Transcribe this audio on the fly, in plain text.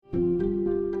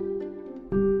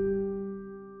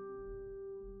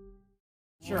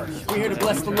We're here to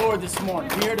bless the Lord this morning.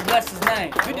 We're here to bless His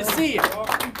name. Good to see you.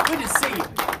 Good to see you.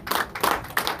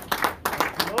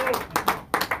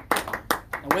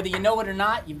 And whether you know it or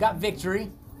not, you've got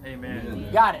victory. Amen. You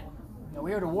got it. We're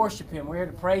here to worship Him. We're here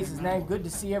to praise His name. Good to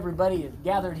see everybody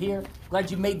gathered here.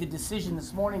 Glad you made the decision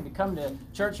this morning to come to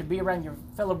church and be around your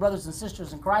fellow brothers and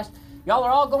sisters in Christ. Y'all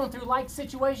are all going through like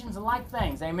situations and like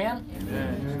things. Amen?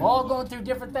 Amen. We're all going through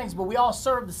different things, but we all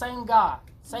serve the same God.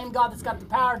 Same God that's got the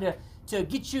power to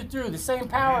get you through. The same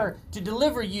power to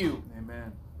deliver you.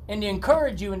 Amen. And to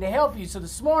encourage you and to help you. So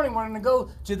this morning we're going to go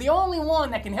to the only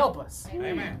one that can help us.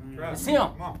 Amen. It's Him.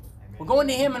 We're going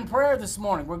to Him in prayer this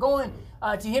morning. We're going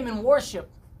to Him in worship.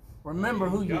 Remember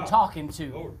who you're talking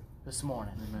to this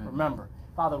morning. Amen. Remember.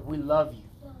 Father, we love you.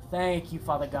 Thank you,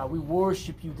 Father God. We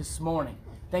worship you this morning.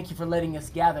 Thank you for letting us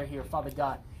gather here, Father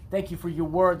God. Thank you for your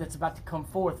word that's about to come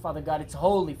forth, Father God. It's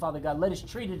holy, Father God. Let us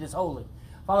treat it as holy.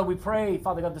 Father, we pray,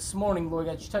 Father God, this morning, Lord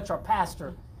God, you touch our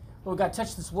pastor. Lord God,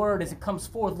 touch this word as it comes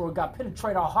forth, Lord God.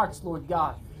 Penetrate our hearts, Lord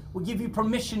God. We give you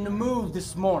permission to move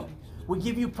this morning. We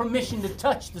give you permission to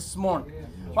touch this morning.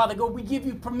 Father God, we give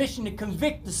you permission to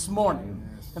convict this morning.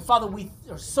 And Father, we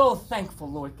are so thankful,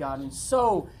 Lord God, and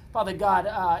so, Father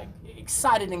God,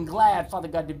 excited and glad, Father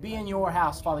God, to be in your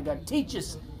house, Father God. Teach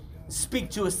us,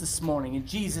 speak to us this morning. In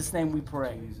Jesus' name we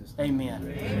pray.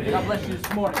 Amen. Amen. God bless you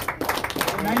this morning.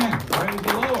 Amen. Praise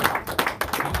the Lord.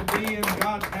 Good to be in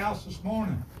God's house this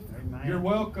morning. Amen. You're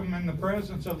welcome in the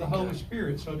presence of the Holy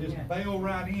Spirit, so just bail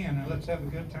right in and let's have a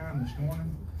good time this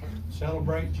morning.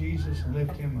 Celebrate Jesus and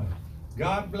lift Him up.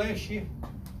 God bless you.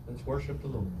 Let's worship the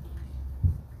Lord.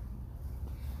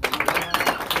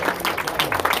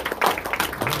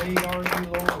 Great are you,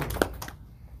 Lord.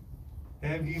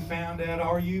 Have you found out?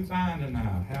 Are you finding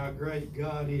out how great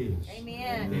God is?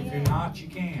 Amen. If you're not, you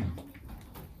can.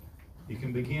 You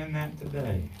can begin that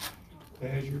today.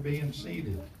 As you're being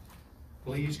seated,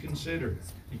 please consider,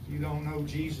 if you don't know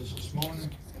Jesus this morning,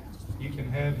 you can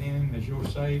have Him as your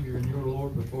Savior and your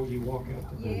Lord before you walk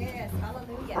out the door. Yes,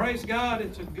 hallelujah. Praise God.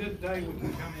 It's a good day when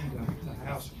you come into the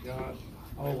house of God.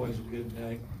 Always a good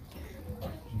day.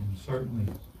 And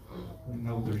certainly, we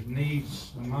know there's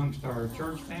needs amongst our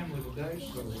church family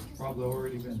today, so it's probably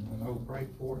already been prayed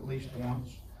for at least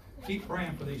once. Keep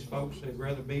praying for these folks. They'd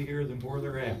rather be here than where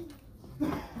they're at.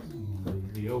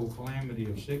 The old calamity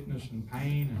of sickness and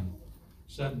pain and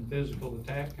sudden physical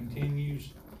attack continues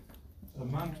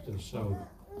amongst us. So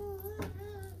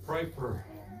pray for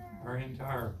our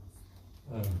entire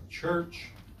church,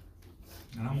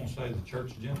 and I'm going to say the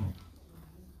church in general.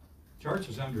 Church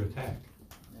is under attack.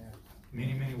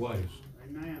 Many, many ways.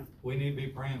 Amen. We need to be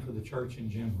praying for the church in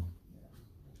general.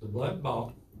 The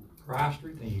blood-bought,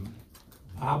 Christ-redeemed,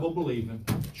 Bible-believing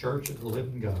church of the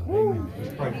living God. Amen.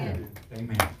 Let's pray for you.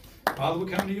 Amen. Father, we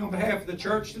come to you on behalf of the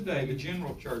church today, the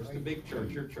general church, the big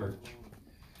church, your church.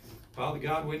 Father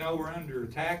God, we know we're under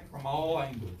attack from all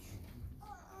angles.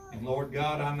 And Lord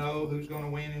God, I know who's going to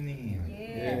win in the end.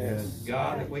 Yes.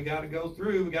 God, that we got to go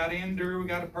through, we got to endure, we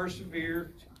got to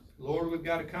persevere. Lord, we've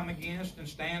got to come against and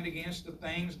stand against the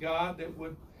things, God, that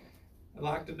would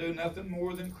like to do nothing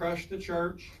more than crush the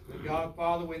church. But God,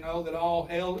 Father, we know that all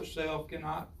hell itself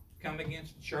cannot come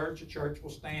against the church. The church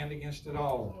will stand against it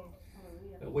all.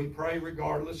 But we pray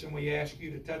regardless, and we ask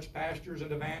you to touch pastors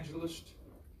and evangelists,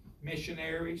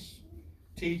 missionaries,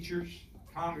 teachers,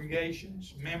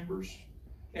 congregations, members,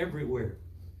 everywhere.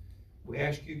 We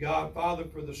ask you, God, Father,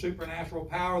 for the supernatural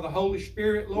power of the Holy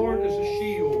Spirit, Lord, as a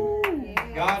shield.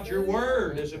 God, your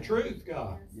word is a truth,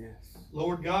 God.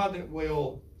 Lord God, that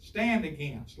will stand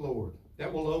against, Lord,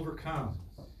 that will overcome.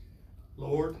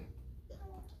 Lord,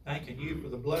 thanking you for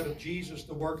the blood of Jesus,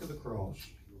 the work of the cross,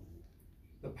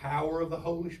 the power of the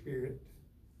Holy Spirit.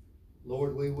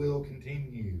 Lord, we will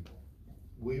continue.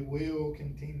 We will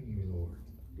continue, Lord.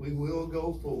 We will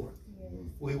go forth.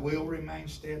 We will remain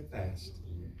steadfast.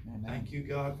 Thank you,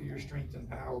 God, for your strength and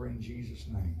power in Jesus'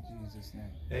 name.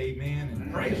 Amen.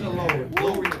 And praise the Lord.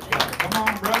 Glory to God. Come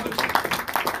on, brothers.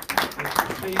 Let's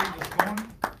proceed this morning.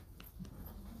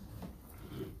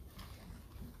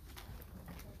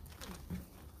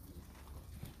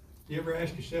 You ever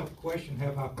ask yourself a question,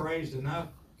 have I praised enough?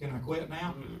 Can I quit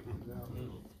now?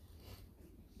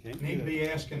 Need to be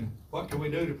asking, what can we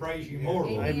do to praise you more,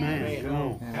 Lord?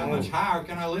 Amen. How much higher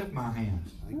can I lift my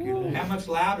hands? How much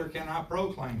louder can I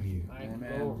proclaim you?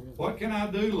 Amen. What can I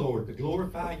do, Lord, to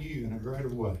glorify you in a greater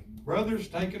way? Brothers,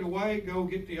 take it away. Go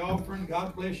get the offering.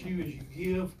 God bless you as you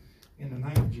give in the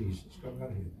name of Jesus. Go right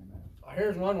ahead.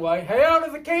 Here's one way. Hail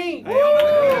to the King! Hail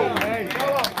to the King! Hey, come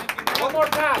on. One more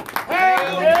time.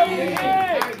 Hail to the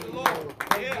King! Praise the Lord.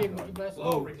 Yeah.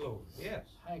 Glory, glory. Yes.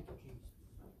 Thank you, Jesus.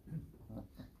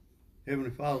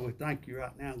 Heavenly Father, we thank you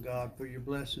right now, God, for your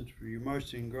blessings, for your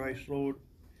mercy and grace, Lord.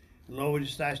 And Lord, we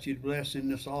just ask you to bless in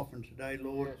this offering today,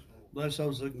 Lord. Bless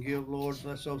those that can give, Lord.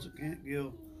 Bless those that can't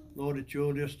give. Lord, that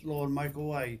you'll just, Lord, make a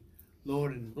way,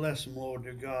 Lord, and bless them, Lord,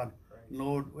 dear God. And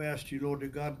Lord, we ask you, Lord, dear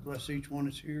God, to bless each one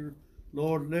that's here.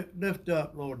 Lord, lift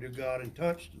up, Lord, dear God, and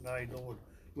touch today, Lord.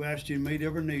 We ask you to meet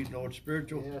every need, Lord,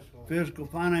 spiritual, physical,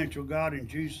 financial, God, in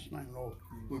Jesus' name, Lord,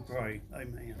 we pray.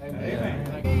 Amen.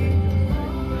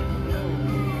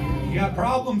 You got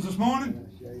problems this morning?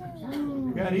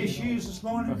 You got issues this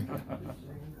morning?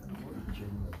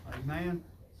 Amen.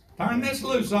 Turn this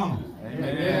loose on them.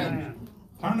 Amen.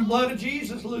 Turn the blood of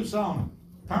Jesus loose on them.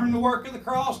 Turn the work of the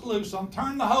cross loose on them.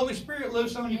 Turn the Holy Spirit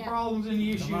loose on your problems and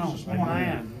your issues this morning.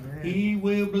 Amen. He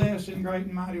will bless in great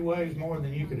and mighty ways more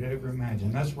than you could ever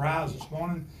imagine. Let's rise this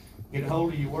morning. Get a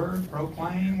hold of your word.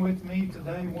 Proclaim with me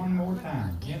today one more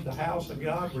time. In the house of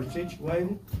God, we're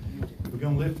situated. We're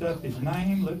going to lift up His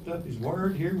name, lift up His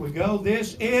word. Here we go.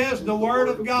 This is the word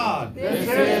of God. This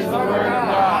is the word of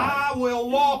God. I will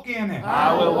walk in it.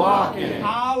 I will walk in it.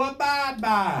 I'll abide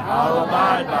by it. I'll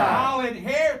abide by it. I'll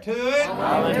adhere to it.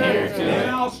 I'll adhere to it.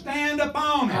 And I'll stand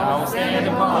upon it. I'll stand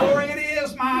upon it. For it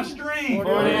is my strength.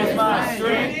 For it is my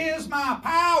strength. It is my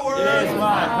power. It is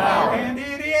my power. And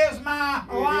it is my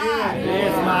life. It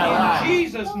is my life. In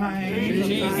Jesus' name. In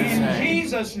Jesus' In name.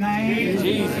 Jesus' name. In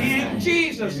Jesus' name. In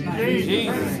Jesus' name.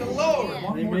 Jesus. Praise the Lord.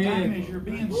 One more time as you're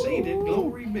being seated.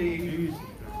 Glory be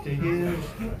to His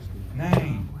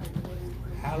name.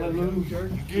 Hallelujah.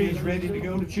 You kids ready to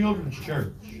go to children's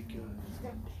church?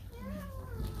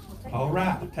 All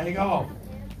right, take off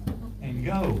and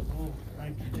go.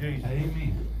 Thank you, Jesus.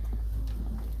 Amen.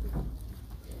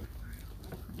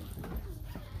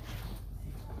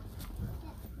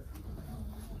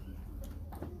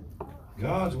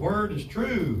 God's word is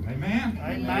true. Amen.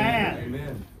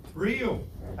 Amen. It's real.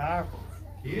 Powerful.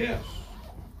 Yes.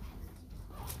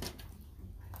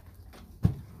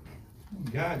 I'll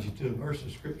guide you to a verse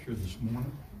of scripture this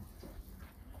morning.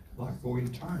 I'd like for you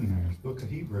to turn there. It's the book of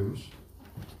Hebrews.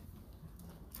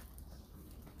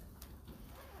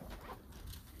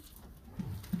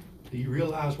 Do you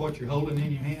realize what you're holding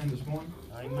in your hand this morning?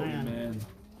 Amen.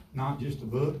 Not just a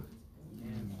book,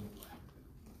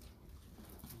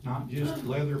 not just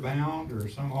leather bound or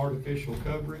some artificial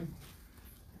covering.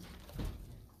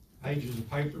 Pages of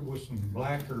paper with some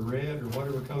black or red or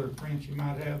whatever color print you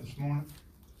might have this morning.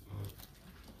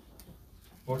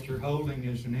 What you're holding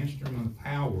is an instrument of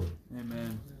power.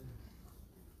 Amen.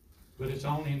 But it's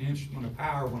only an instrument of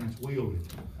power when it's wielded.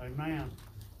 Amen.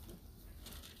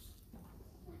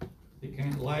 It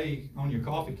can't lay on your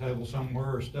coffee table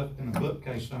somewhere or stuffed in a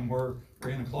bookcase somewhere or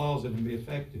in a closet and be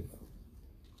effective.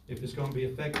 If it's going to be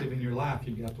effective in your life,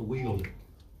 you've got to wield it.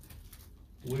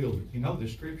 Wield it. You know the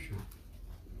scripture.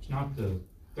 It's not the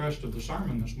thrust of the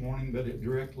sermon this morning, but it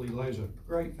directly lays a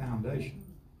great foundation.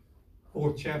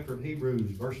 4th chapter of Hebrews,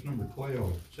 verse number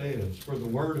 12 says, "For the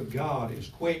word of God is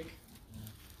quick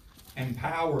and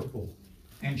powerful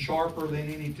and sharper than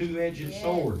any two-edged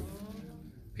sword,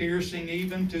 piercing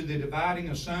even to the dividing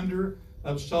asunder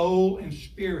of soul and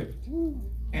spirit,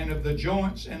 and of the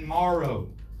joints and marrow,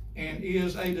 and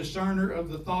is a discerner of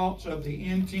the thoughts of the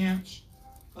intents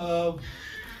of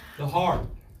the heart."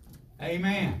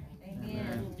 Amen.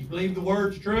 Amen. You believe the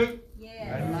word's true? Yes.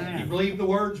 You Amen. believe the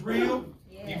word's real?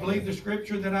 You Yes. believe the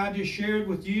scripture that I just shared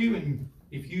with you? And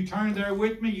if you turn there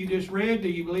with me, you just read, do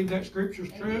you believe that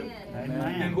scripture's true? Amen. And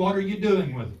Amen. what are you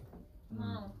doing with it? Come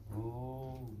on.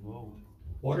 Oh, Lord.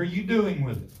 What are you doing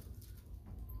with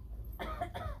it?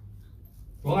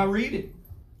 Well, I read it.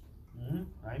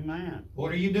 Amen.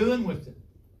 What are you doing with it?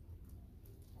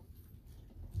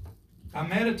 I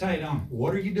meditate on it.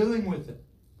 What are you doing with it?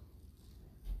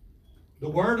 The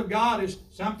Word of God is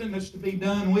something that's to be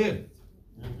done with.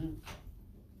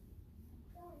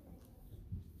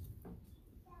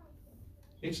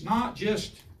 It's not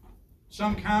just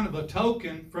some kind of a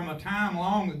token from a time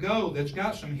long ago that's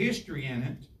got some history in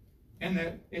it, and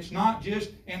that it's not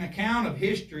just an account of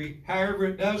history, however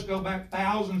it does go back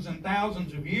thousands and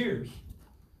thousands of years.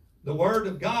 The Word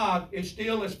of God is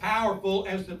still as powerful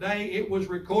as the day it was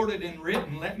recorded and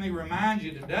written. Let me remind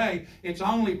you today, it's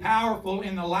only powerful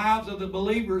in the lives of the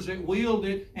believers that wield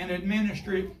it and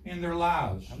administer it in their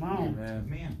lives. Come on.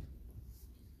 Amen.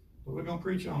 What we're going to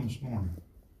preach on this morning.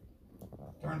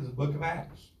 Turn to the book of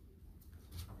Acts.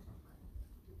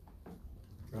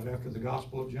 Right after the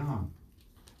Gospel of John.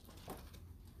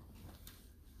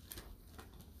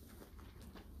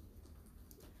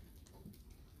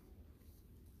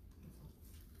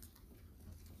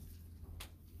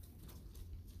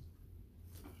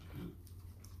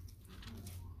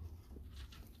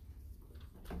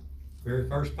 Very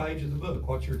first page of the book.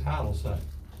 What's your title say?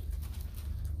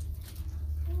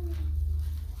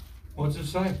 What's it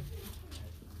say?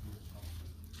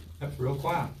 That's real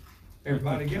quiet.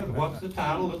 Everybody together. What's the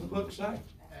title of the book say?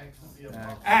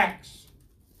 Acts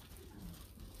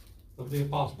of the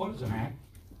Apostle. What is an act?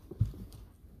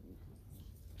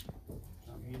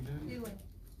 Doing.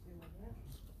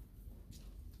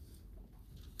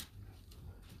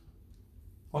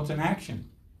 What's an action?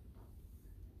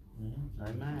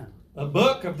 Amen. A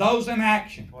book of those in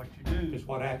action What you do. is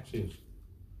what Acts is.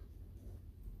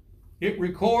 It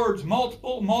records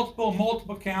multiple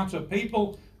accounts of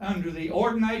people under the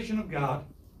ordination of God,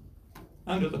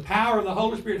 under the power of the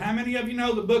Holy Spirit. How many of you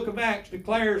know the book of Acts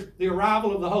declares the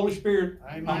arrival of the Holy Spirit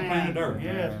on planet Earth?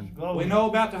 Yes. Glory. We know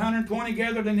about the 120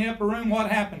 gathered in the upper room.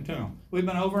 What happened to them? We've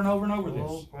been over and over and over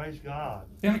Oh, this. praise God.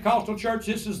 Pentecostal church,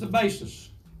 this is the basis.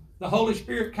 The Holy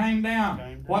Spirit came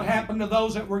down. What happened to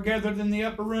those that were gathered in the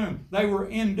upper room? They were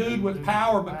endued with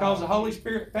power because the Holy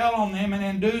Spirit fell on them and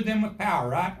endued them with power,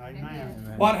 right?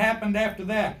 Amen. What happened after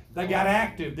that? They got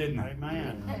active, didn't they?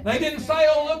 Amen. They didn't say,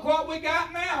 oh, look what we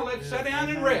got now. Let's sit down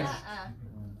and rest.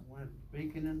 Went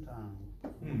speaking in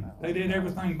tongues. They did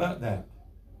everything but that.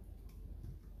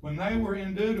 When they were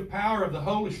endued the power of the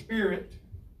Holy Spirit,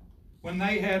 when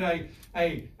they had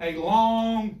a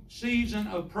long season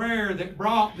of prayer that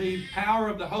brought the power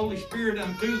of the Holy Spirit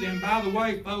unto them. By the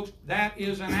way, folks, that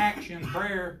is an action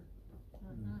prayer.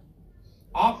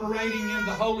 Operating in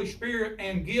the Holy Spirit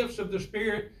and gifts of the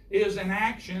Spirit is an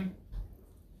action.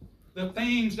 The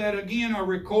things that again are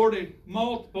recorded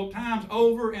multiple times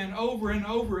over and over and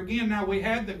over again. Now we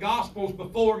had the Gospels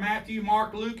before, Matthew,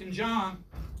 Mark, Luke, and John.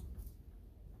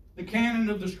 The canon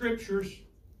of the Scriptures.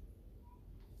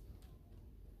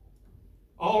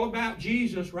 All about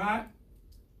Jesus, right?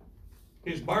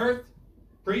 His birth,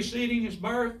 preceding his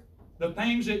birth, the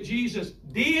things that Jesus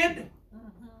did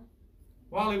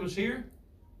while he was here.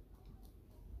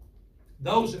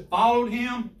 Those that followed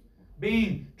him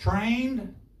being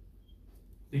trained.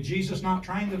 Did Jesus not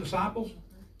train the disciples?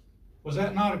 Was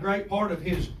that not a great part of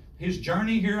his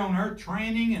journey here on earth,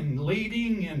 training and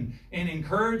leading and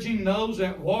encouraging those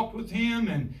that walked with him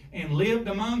and lived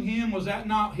among him? Was that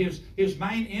not his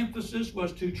main emphasis,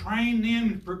 was to train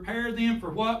them and prepare them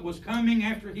for what was coming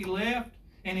after he left?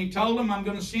 And he told them, I'm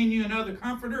going to send you another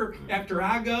comforter after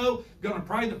I go. I'm going to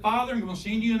pray the Father. I'm going to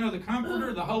send you another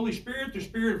comforter, the Holy Spirit, the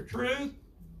Spirit of truth.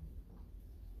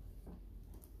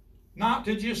 Not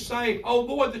to just say, oh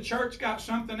boy, the church got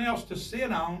something else to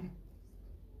sit on.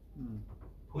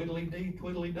 Twiddly-dee,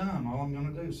 twiddly-dum. All I'm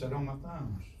going to do is sit on my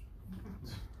thumbs.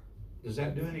 Does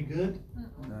that do any good?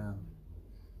 No.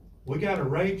 We got a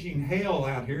raging hell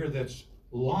out here that's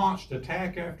launched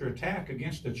attack after attack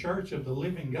against the church of the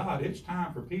living God. It's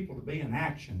time for people to be in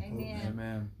action. Amen.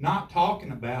 Amen. Not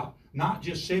talking about, not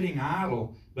just sitting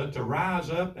idle, but to rise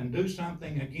up and do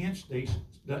something against the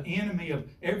enemy of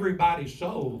everybody's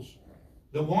souls.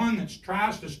 The one that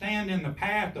tries to stand in the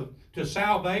path to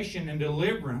salvation and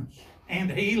deliverance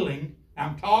and healing.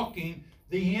 I'm talking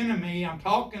the enemy. I'm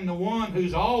talking the one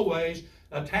who's always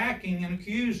attacking and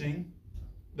accusing.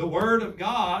 The Word of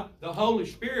God, the Holy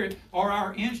Spirit, are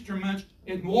our instruments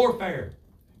in warfare.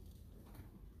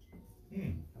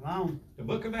 Come on. The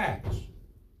book of Acts.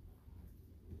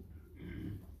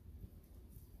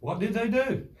 What did they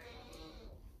do?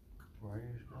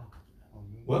 Praise God.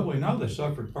 Well, we know they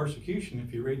suffered persecution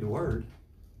if you read the Word.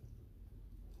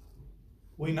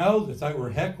 We know that they were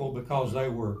heckled because they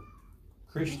were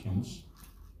Christians.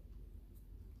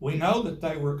 We know that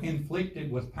they were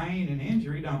inflicted with pain and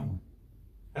injury, don't we?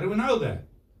 How do we know that?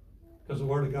 Because the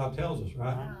Word of God tells us,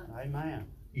 right? Amen.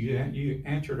 You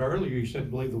answered earlier, you said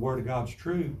believe the Word of God's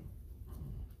true.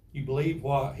 You believe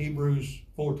what Hebrews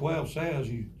 4:12 says.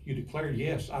 You declared,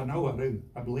 yes, I know I do.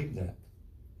 I believe that.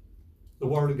 The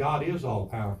Word of God is all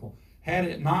powerful. Had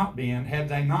they not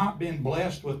been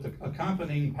blessed with the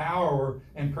accompanying power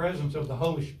and presence of the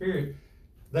Holy Spirit,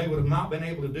 they would have not been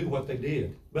able to do what they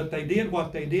did. But they did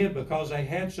what they did because they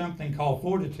had something called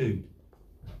fortitude.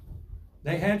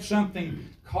 They had something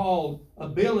called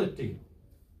ability.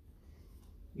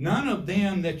 None of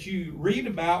them that you read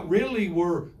about really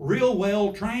were real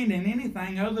well trained in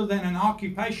anything other than an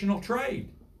occupational trade.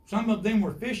 Some of them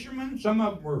were fishermen, some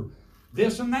of them were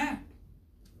this and that.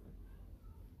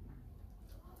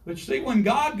 But you see, when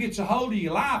God gets a hold of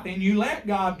your life and you let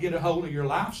God get a hold of your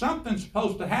life, something's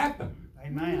supposed to happen.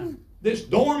 Amen. This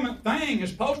dormant thing is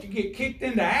supposed to get kicked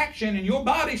into action, and your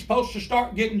body's supposed to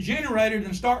start getting generated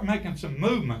and start making some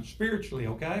movement spiritually,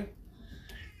 okay?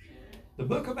 The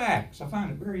book of Acts, I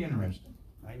find it very interesting.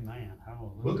 Amen.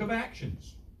 Hallelujah. Book of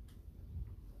Actions.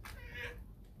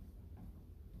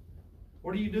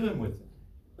 What are you doing with it?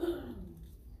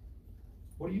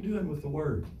 What are you doing with the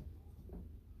Word?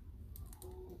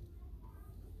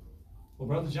 Well,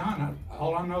 Brother John,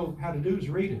 all I know how to do is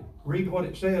read it. Read what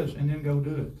it says and then go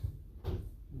do it.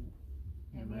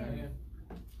 Amen.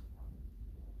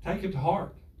 Take it to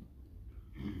heart.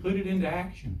 Put it into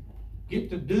action. Get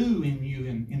the do in you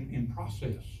in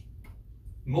process.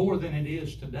 More than it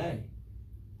is today.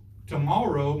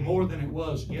 Tomorrow, more than it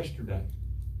was yesterday.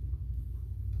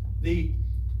 The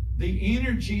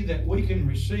energy that we can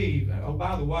receive, oh,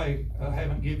 by the way, I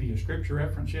haven't given you a scripture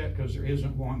reference yet because there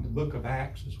isn't one. The book of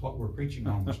Acts is what we're preaching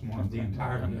on this morning, the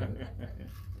entirety of it.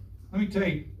 Let me tell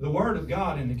you, the Word of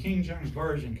God in the King James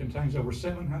Version contains over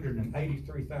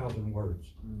 783,000 words.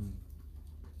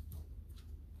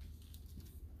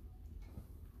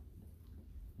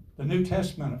 The New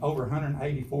Testament, over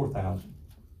 184,000.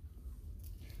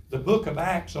 The book of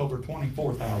Acts, over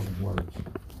 24,000 words.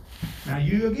 Now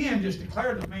you again just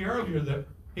declared to me earlier that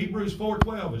Hebrews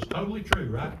 4:12 is totally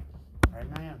true, right?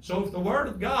 Amen. So if the Word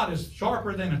of God is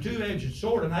sharper than a two-edged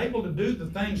sword and able to do the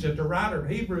things that the writer of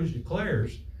Hebrews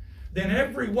declares, then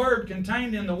every word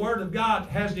contained in the Word of God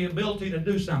has the ability to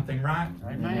do something, right?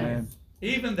 Amen.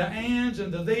 Even the ands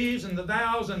and the these and the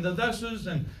thous and the thuses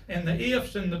and the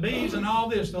ifs and the bees and all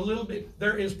this, the little bit,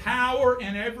 there is power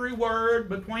in every word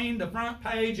between the front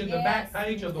page and the back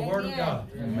page of the Word of God.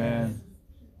 Amen.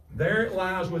 There it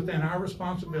lies within our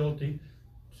responsibility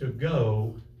to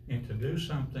go and to do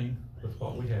something with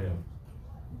what we have.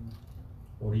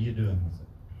 What are you doing with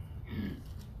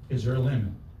it? Is there a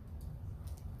limit?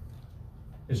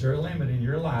 Is there a limit in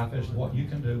your life as to what you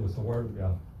can do with the Word of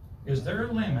God? Is there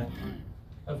a limit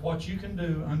of what you can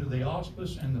do under the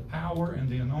auspice and the power and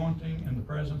the anointing and the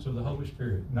presence of the Holy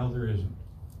Spirit? No, there isn't.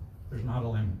 There's not a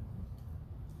limit.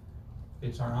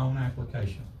 It's our own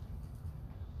application.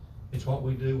 It's what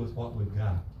we do with what we've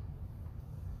got.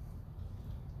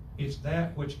 It's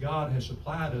that which God has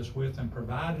supplied us with and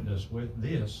provided us with,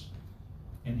 this,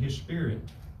 in His Spirit,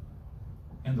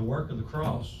 and the work of the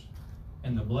cross,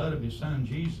 and the blood of His Son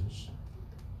Jesus,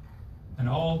 and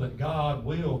all that God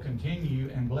will continue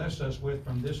and bless us with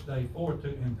from this day forth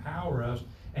to empower us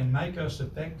and make us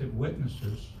effective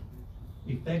witnesses,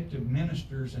 effective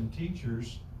ministers and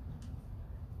teachers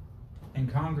and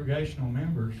congregational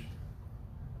members.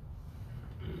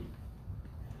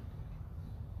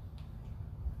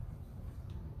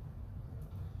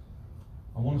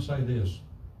 I want to say this.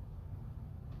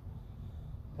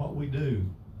 What we do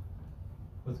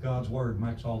with God's Word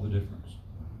makes all the difference.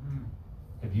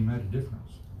 Have you made a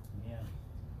difference? Yeah.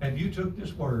 Have you took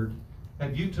this Word?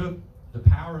 Have you took the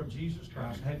power of Jesus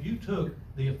Christ? Have you took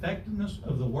the effectiveness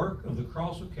of the work of the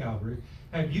cross of Calvary?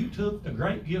 Have you took the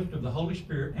great gift of the Holy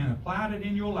Spirit and applied it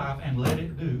in your life and let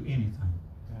it do anything?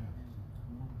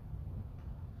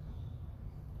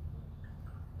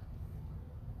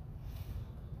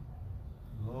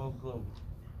 Oh, glory.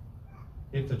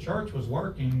 If the church was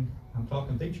working, I'm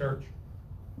talking the church,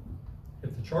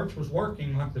 if the church was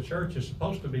working like the church is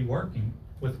supposed to be working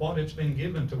with what it's been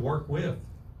given to work with,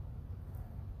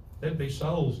 there'd be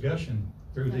souls gushing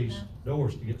through these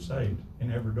doors to get saved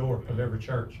in every door of every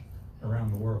church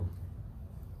around the world.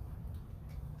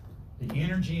 The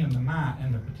energy and the might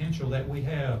and the potential that we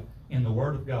have in the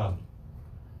Word of God,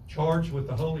 charged with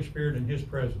the Holy Spirit and His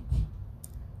presence.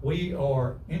 We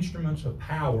are instruments of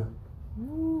power.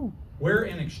 We're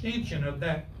an extension of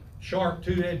that sharp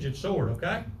two-edged sword,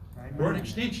 okay? Amen. We're an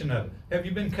extension of it. Have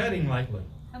you been cutting lately?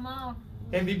 Come on.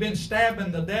 Have you been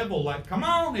stabbing the devil like, come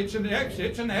on, it's an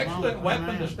excellent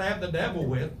weapon to stab the devil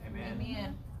with.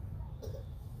 Amen.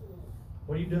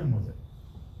 What are you doing with it?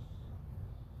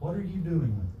 What are you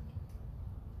doing with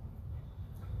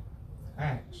it?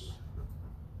 Acts.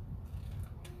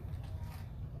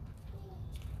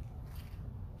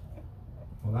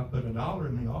 Well, I put $1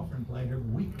 in the offering plate every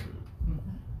week.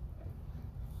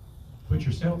 Put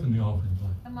yourself in the offering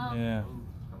plate. Come on. Yeah.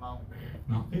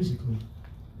 Not physically,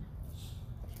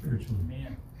 spiritually.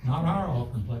 Amen. Not our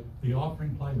offering plate, the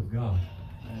offering plate of God.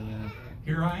 Amen.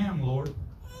 Here I am, Lord.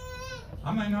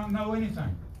 I may not know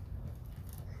anything.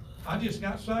 I just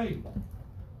got saved.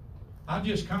 I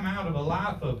just come out of a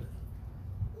life of,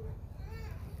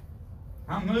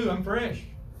 I'm new, I'm fresh.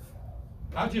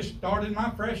 I just started my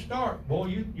fresh start.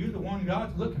 Boy, you're the one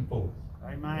God's looking for.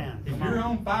 Amen. If you're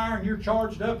on fire and you're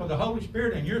charged up with the Holy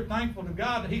Spirit and you're thankful to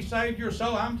God that He saved your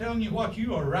soul, I'm telling you what,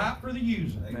 you are ripe for the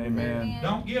using. Amen.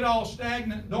 Don't get all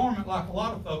stagnant, dormant like a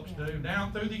lot of folks do.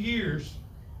 Down through the years,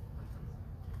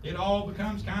 it all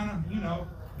becomes kind of,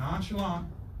 nonchalant.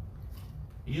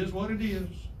 It is what it is.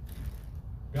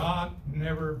 God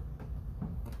never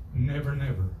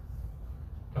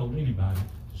told anybody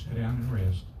sit down and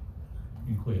rest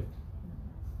and quit.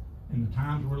 In the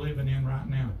times we're living in right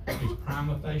now, is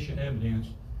prima facie evidence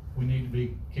we need to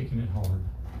be kicking it hard.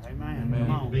 Amen. We Come need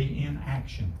to on. be in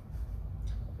action,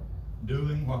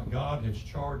 doing what God has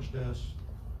charged us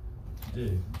to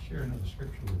do. Share another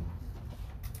scripture with you.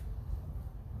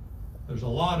 There's a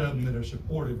lot of them that are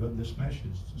supportive of this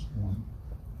message this morning,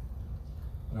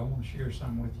 but I want to share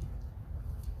some with you.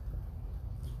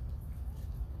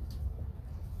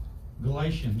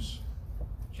 Galatians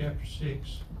chapter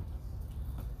 6,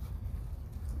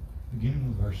 beginning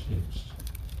with verse 6.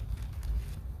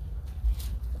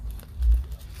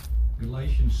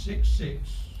 Galatians 6:6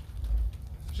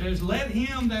 says, "Let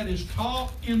him that is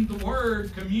taught in the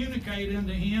word communicate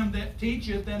unto him that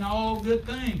teacheth in all good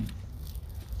things."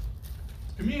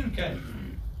 Communicate.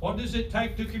 What does it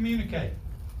take to communicate?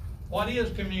 What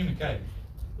is communicate?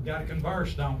 We got to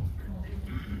converse, don't we?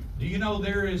 Do you know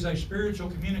there is a spiritual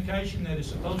communication that is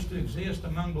supposed to exist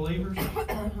among believers?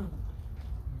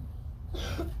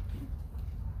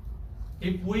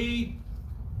 If we,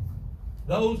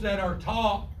 those that are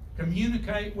taught,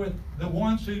 communicate with the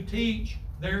ones who teach,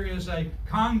 there is a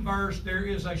converse, there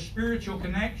is a spiritual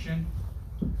connection,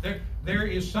 there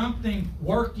is something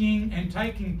working and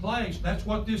taking place. That's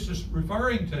what this is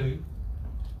referring to.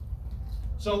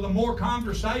 So the more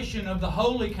conversation of the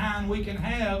holy kind we can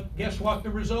have, guess what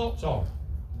the results are?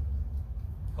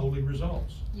 Holy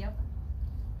results. Yep.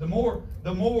 The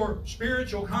more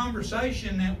spiritual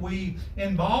conversation that we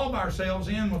involve ourselves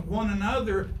in with one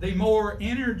another, the more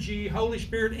energy, Holy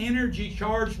Spirit energy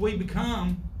charged we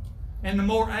become, and the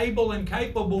more able and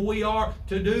capable we are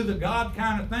to do the God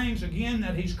kind of things, again,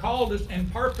 that He's called us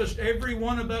and purposed every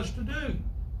one of us to do.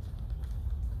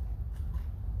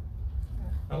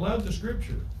 I love the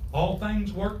scripture. All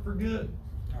things work for good,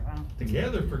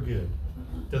 together for good,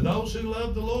 to those who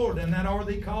love the Lord and that are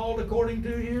the called according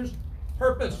to His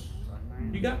purpose.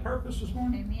 You got purpose this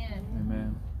morning? Amen.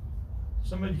 Amen.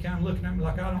 Some of you kind of looking at me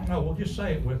like, I don't know. Well, just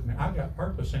say it with me. I got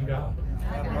purpose in God.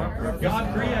 I got purpose.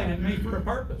 God created me for a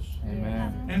purpose.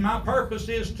 Amen. And my purpose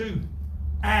is to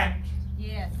act.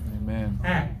 Yes. Amen.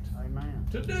 Act. Amen.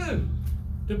 To do.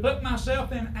 To put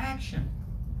myself in action.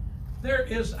 There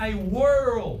is a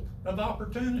world of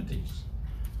opportunities.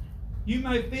 You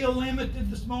may feel limited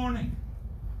this morning.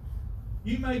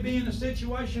 You may be in a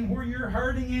situation where you're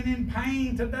hurting and in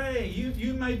pain today.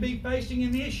 You may be facing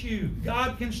an issue.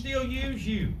 God can still use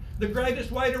you. The greatest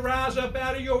way to rise up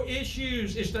out of your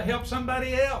issues is to help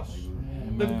somebody else.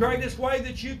 The greatest way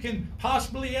that you can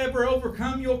possibly ever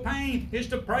overcome your pain is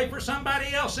to pray for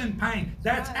somebody else in pain.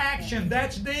 That's action,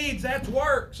 that's deeds, that's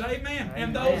works. Amen.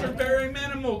 And those are very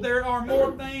minimal. There are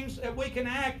more things that we can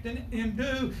act and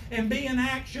do and be in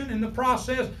action in the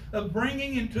process of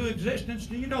bringing into existence.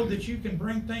 Do you know that you can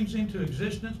bring things into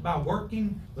existence by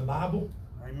working the Bible?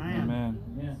 Amen. Amen.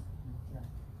 Yeah.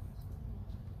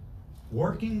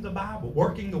 Working the Bible,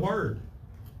 working the Word.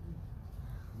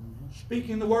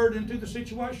 Speaking the Word into the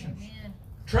situations. Amen.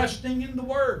 Trusting in the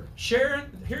Word. Sharing,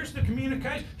 here's the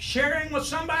communication. Sharing with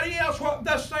somebody else what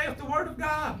thus saith the Word of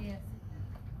God. Yes.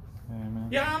 Amen.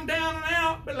 Yeah, I'm down and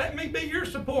out, but let me be your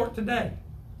support today.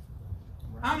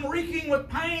 I'm reeking with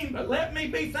pain, but let me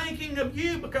be thinking of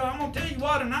you, because I'm going to tell you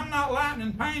what, and I'm not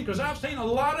lightening pain, because I've seen a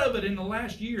lot of it in the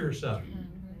last year or so.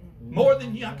 More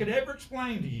than I could ever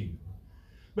explain to you.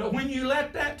 But when you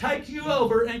let that take you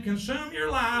over and consume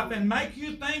your life and make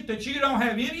you think that you don't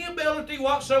have any ability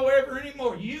whatsoever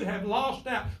anymore, you have lost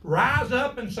out. Rise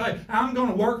up and say, I'm going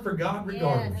to work for God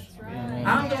regardless. Yeah, that's right.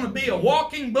 I'm going to be a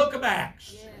walking book of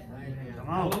Acts. Yeah. Come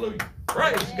on. Hallelujah.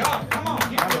 Praise God. Come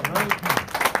on.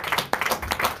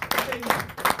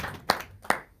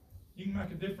 You can make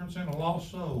a difference in a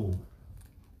lost soul.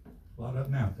 A lot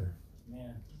of them out there.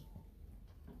 Yeah.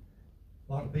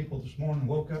 A lot of people this morning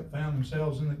woke up, found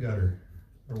themselves in the gutter,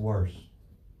 or worse.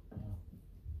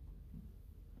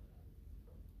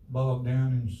 Bogged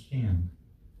down in sin,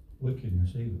 wickedness,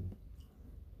 evil.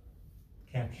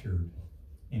 Captured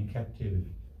in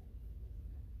captivity.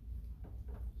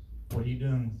 What are you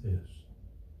doing with this?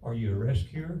 Are you a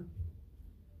rescuer?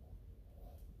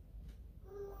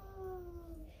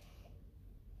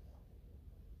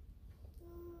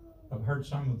 I've heard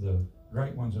some of the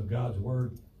great ones of God's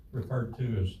Word referred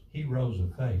to as heroes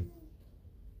of faith.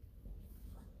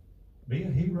 Be a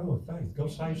hero of faith. Go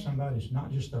save somebody. It's not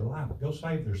just their life. Go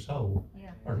save their soul.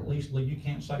 Yeah. Or at least you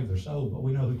can't save their soul, but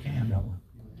we know who can, don't we?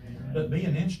 But be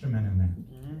an instrument in that.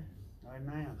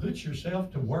 Amen. Put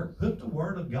yourself to work. Put the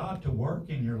Word of God to work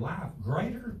in your life.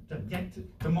 Greater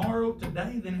tomorrow,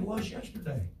 today, than it was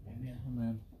yesterday.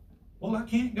 Amen. Well, I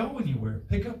can't go anywhere.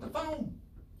 Pick up the phone.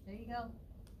 There you go.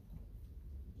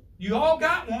 You all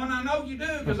got one. I know you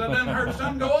do, because I done heard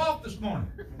some go off this morning.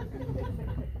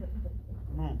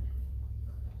 Come on.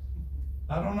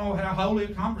 I don't know how holy a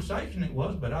conversation it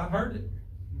was, but I heard it.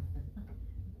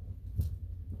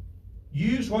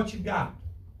 Use what you got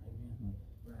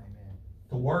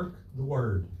to work the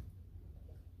word.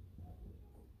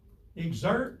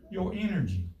 Exert your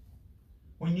energy.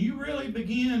 When you really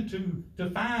begin to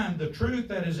find the truth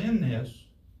that is in this,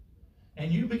 and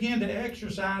you begin to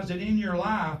exercise it in your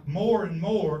life more and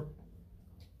more,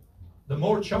 the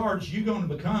more charged you're going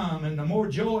to become, and the more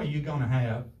joy you're going to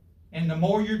have, and the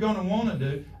more you're going to want to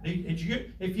do.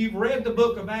 If you've read the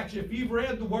book of Acts, if you've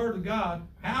read the Word of God,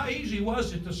 how easy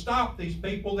was it to stop these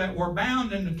people that were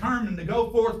bound and determined to go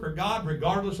forth for God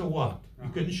regardless of what? You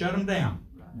couldn't shut them down.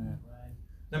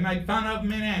 They made fun of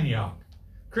them in Antioch.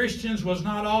 Christians was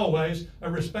not always a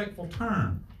respectful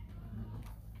term.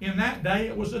 In that day,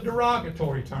 it was a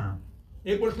derogatory term.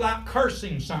 It was like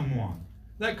cursing someone.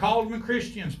 They called them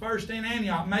Christians first in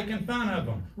Antioch, making fun of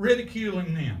them,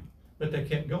 ridiculing them. But they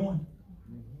kept going.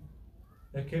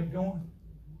 They kept going.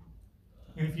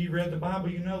 And if you read the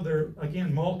Bible, you know there are,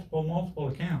 again, multiple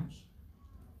accounts.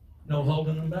 No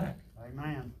holding them back.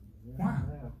 Amen. Why?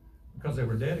 Because they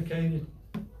were dedicated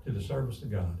to the service of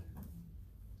God.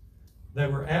 They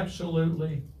were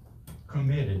absolutely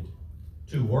committed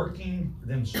to working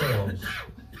themselves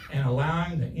and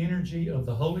allowing the energy of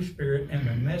the Holy Spirit and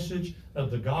the message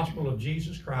of the gospel of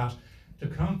Jesus Christ to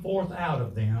come forth out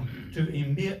of them, to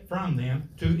emit from them,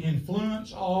 to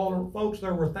influence all folks.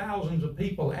 There were thousands of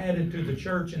people added to the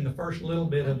church in the first little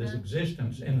bit of its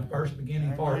existence, in the first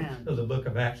beginning part of the book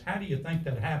of Acts. How do you think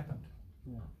that happened?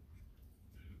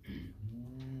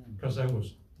 Because they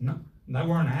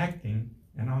weren't acting,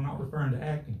 and I'm not referring to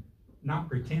acting, not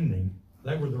pretending.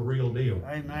 They were the real deal.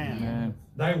 Amen.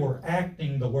 They were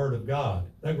acting the Word of God.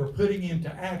 They were putting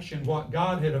into action what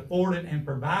God had afforded and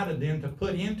provided them to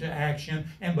put into action,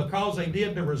 and because they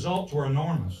did, the results were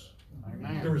enormous.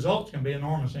 Amen. The results can be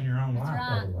enormous in your own life,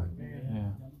 by the way.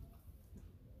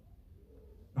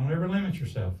 Don't ever limit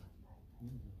yourself.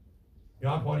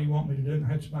 God, what do you want me to do?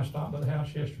 I had somebody stop by the house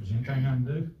yesterday. Is anything I can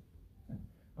do?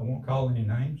 I won't call any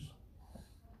names.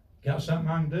 Got something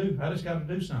I can do? I just got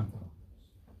to do something.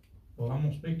 Well, I'm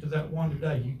going to speak to that one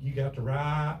today. You got the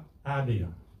right idea.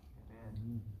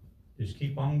 Just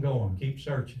keep on going. Keep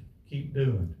searching. Keep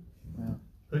doing.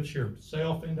 Put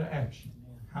yourself into action.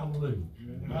 Hallelujah.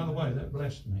 By the way, that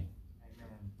blessed me.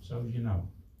 So you know.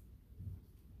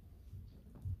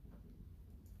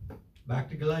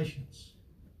 Back to Galatians.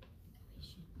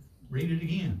 Read it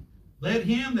again. Let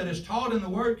him that is taught in the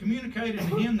word communicate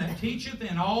unto him that teacheth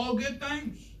in all good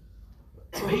things.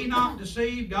 Be not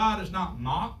deceived, God is not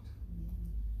mocked.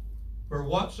 For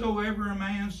whatsoever a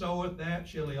man soweth, that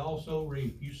shall he also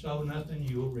reap. You sow nothing,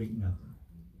 you will reap nothing.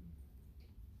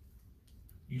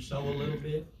 You sow a little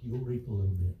bit, you will reap a little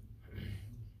bit.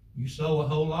 You sow a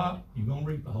whole lot, you're going to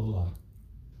reap a whole lot.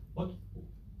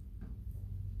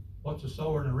 What's a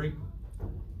sower and a reaper?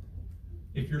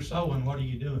 If you're sowing, what are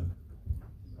you doing?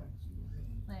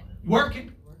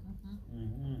 Working.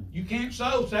 You can't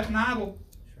sow sitting idle.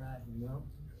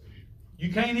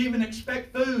 You can't even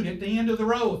expect food at the end of the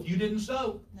row if you didn't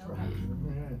sow.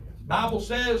 The Bible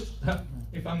says,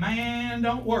 if a man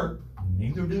don't work,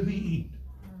 neither do he eat.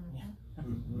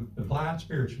 Applied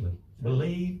spiritually.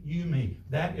 Believe you me.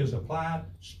 That is applied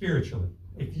spiritually.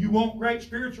 If you want great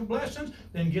spiritual blessings,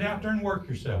 then get out there and work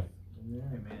yourself.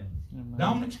 Amen.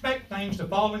 Don't expect things to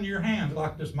fall into your hands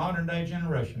like this modern day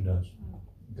generation does.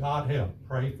 God help.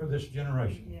 Pray for this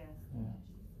generation.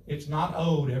 It's not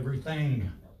owed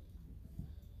everything.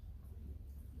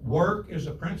 Work is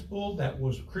a principle that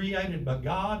was created by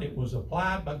God. It was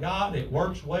applied by God. It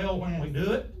works well when we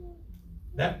do it.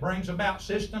 That brings about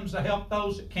systems to help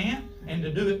those that can't, and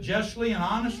to do it justly and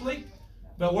honestly.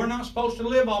 But we're not supposed to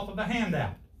live off of a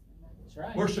handout.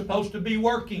 Right. We're supposed to be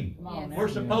working. We're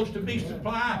supposed to be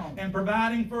supplying and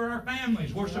providing for our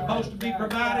families. We're supposed to be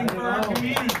providing for our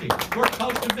community. We're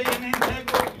supposed to be an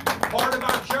integral part of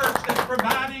our church that's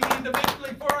providing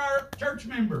individually for our church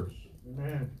members.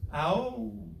 Amen.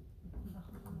 Oh.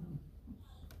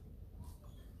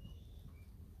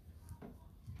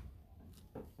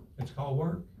 It's called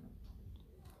work.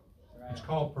 It's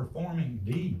called performing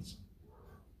deeds.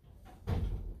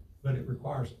 But it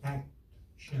requires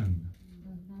action.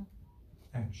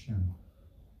 Action.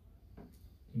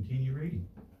 Continue reading.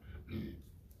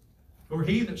 For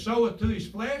he that soweth to his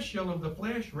flesh shall of the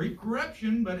flesh reap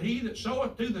corruption, but he that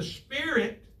soweth to the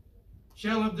Spirit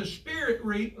shall of the Spirit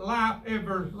reap life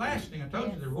everlasting. I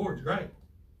told you the reward's great.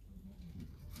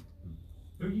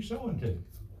 Who are you sowing to?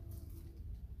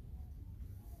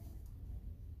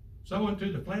 Sowing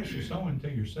to the flesh is sowing to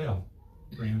yourself,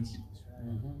 friends.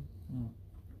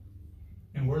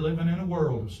 And we're living in a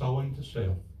world of sowing to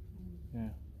self. Yeah.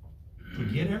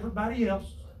 Forget everybody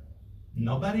else.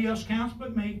 Nobody else counts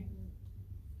but me.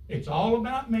 It's all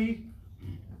about me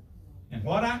and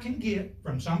what I can get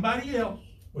from somebody else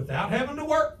without having to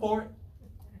work for it.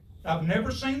 I've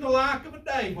never seen the like of a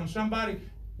day when somebody,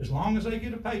 as long as they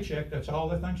get a paycheck, that's all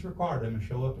they think's required of them to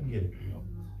show up and get it.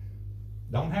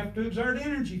 Don't have to exert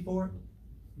energy for it.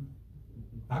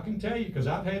 I can tell you, because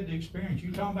I've had the experience.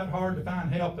 You talking about hard to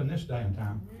find help in this day and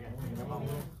time.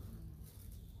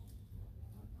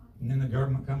 And then the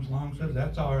government comes along and says,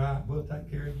 that's all right, we'll take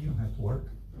care of you, you don't have to work.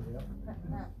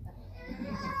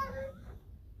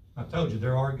 I told you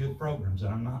there are good programs,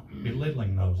 and I'm not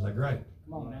belittling those, they're great.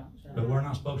 Come on now. But we're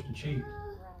not supposed to cheat.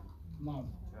 Come on.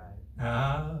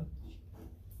 Come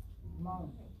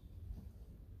on.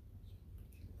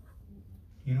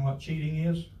 You know what cheating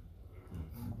is?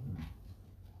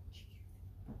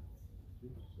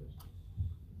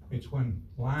 It's when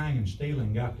lying and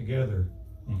stealing got together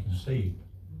and conceived,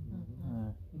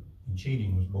 and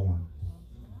cheating was born.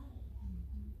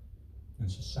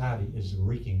 And society is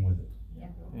reeking with it.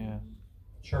 Yeah.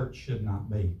 Church should not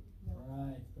be.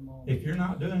 Right. Come on. If you're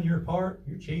not doing your part,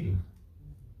 you're cheating.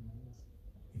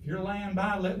 If you're laying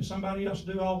by letting somebody else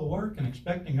do all the work and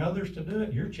expecting others to do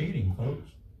it, you're cheating, folks.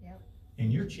 Yep.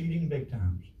 And you're cheating big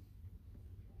times.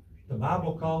 The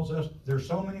Bible calls us, there's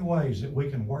so many ways that we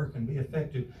can work and be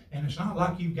effective, and it's not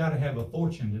like you've got to have a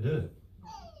fortune to do it.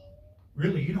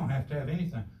 Really, you don't have to have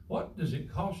anything. What does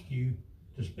it cost you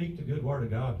to speak the good word of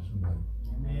God to somebody?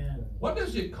 Amen. What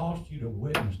does it cost you to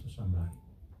witness to somebody?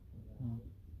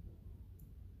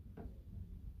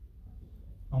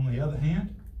 On the other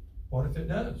hand, what if it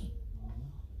does?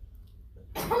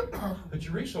 Put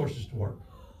your resources to work.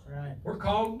 Right. We're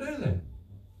called to do that.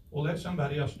 Well, let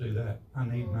somebody else do that. I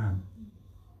need mine.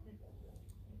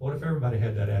 What if everybody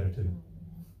had that attitude?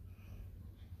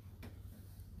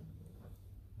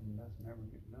 And that's never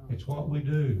get done. It's what we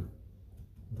do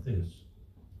with this.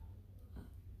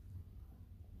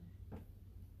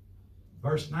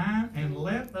 Verse 9, and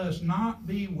let us not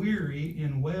be weary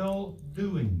in well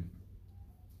doing,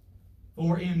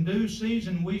 for in due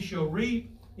season we shall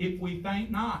reap if we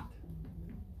faint not.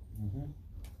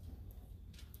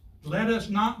 Let us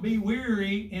not be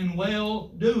weary in well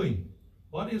doing.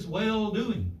 What is well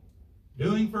doing?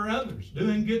 Doing for others,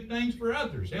 doing good things for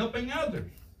others, helping others,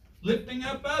 lifting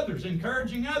up others,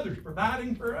 encouraging others,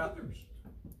 providing for others.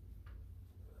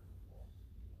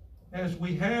 As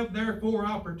we have therefore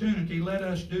opportunity, let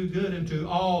us do good unto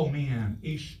all men,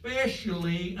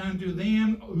 especially unto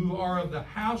them who are of the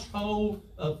household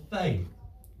of faith.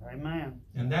 Amen.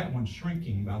 And that one's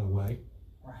shrinking, by the way.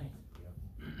 Right.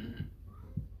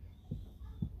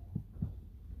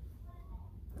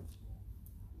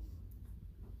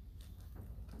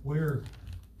 We're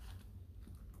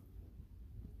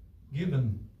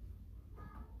given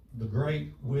the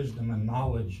great wisdom and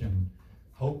knowledge and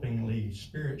hopingly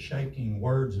spirit-shaking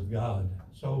words of God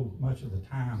so much of the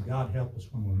time. God help us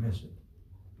when we miss it.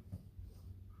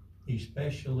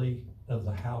 Especially of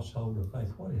the household of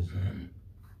faith. What is that?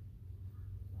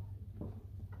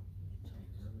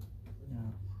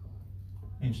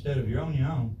 Instead of you're on your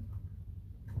own,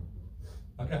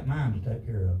 I got mine to take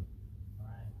care of.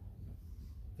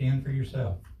 Fend for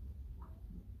yourself.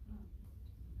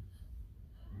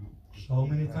 So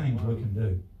many things we can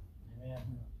do.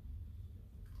 Amen.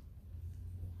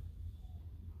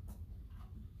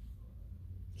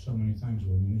 So many things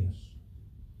we miss.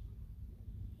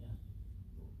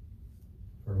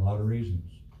 For a lot of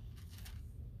reasons.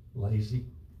 Lazy,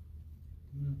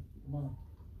 Come on.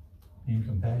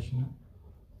 incompassionate,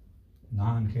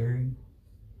 non-caring,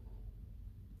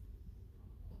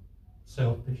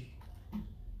 selfish,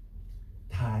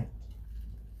 tight.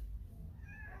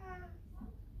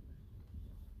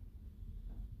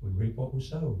 We reap what we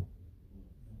sow.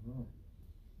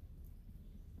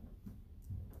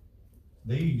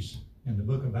 These, in the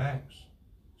book of Acts,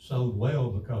 sowed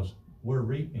well because we're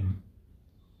reaping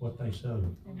what they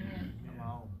sowed. Amen.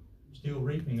 Still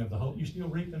reaping of the Holy. You still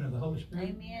reaping of the Holy Spirit?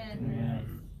 Amen.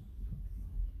 Amen.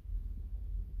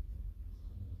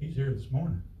 He's here this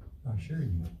morning. I assure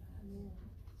you.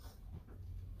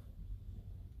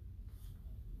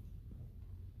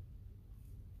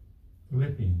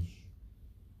 Philippians.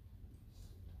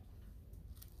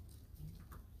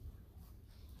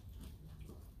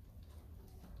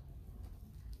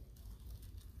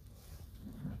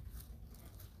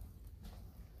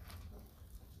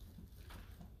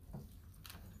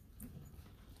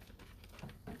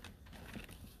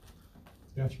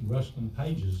 got you rustling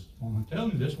pages. I'm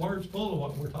telling you, this word's full of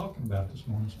what we're talking about this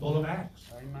morning. It's full of acts.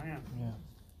 Amen.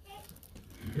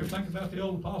 You ever think about the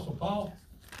old Apostle Paul?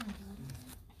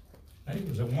 He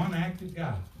was a one-acted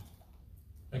guy.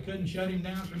 They couldn't shut him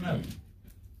down for nothing.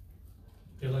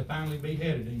 Till they finally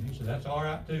beheaded him. He said, that's all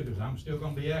right too, because I'm still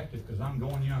going to be active, because I'm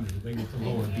going yonder to be with the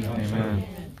Lord.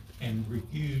 Amen. And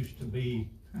refused to be,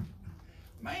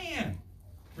 man,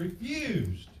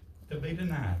 refused to be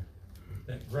denied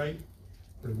that great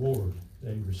reward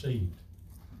that he received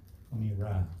when he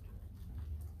arrived.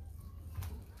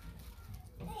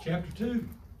 Chapter 2,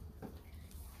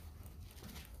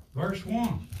 verse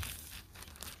 1.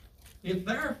 If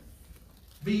there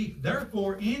be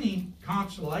therefore any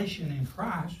consolation in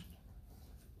Christ,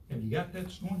 have you got that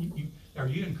this morning? Are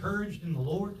you encouraged in the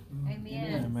Lord?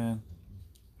 Amen. Amen.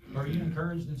 Or are you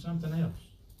encouraged in something else?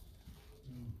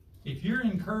 If you're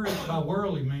encouraged by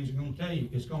worldly means, I'm going to tell you,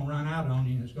 it's going to run out on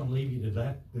you and it's going to leave you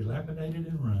dilapidated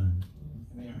and run.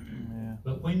 Amen.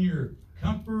 But when your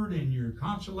comfort and your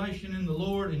consolation in the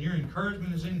Lord and your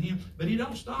encouragement is in Him, but He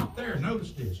don't stop there.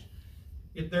 Notice this.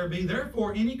 If there be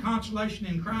therefore any consolation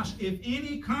in Christ, if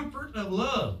any comfort of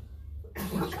love,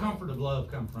 where does comfort of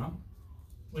love come from?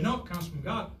 We know it comes from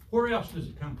God. Where else does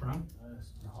it come from?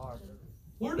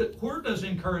 Where does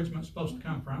encouragement supposed to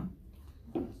come from?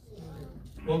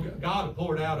 Well, God will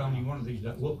pour it out on you one of these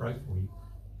days. We'll pray for you.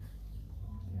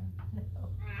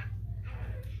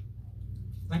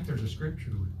 I think there's a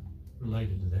scripture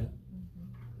related to that.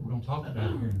 We're going to talk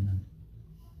about it here in a minute.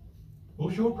 We'll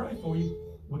sure pray for you.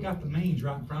 We got the means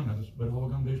right in front of us, but all we're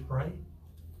going to do is pray.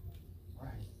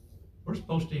 We're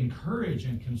supposed to encourage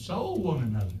and console one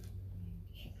another.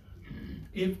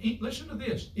 Listen to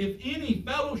this. If any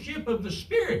fellowship of the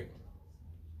Spirit,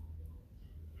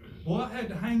 well, I had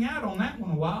to hang out on that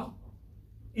one a while.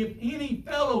 If any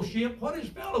fellowship, what is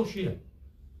fellowship?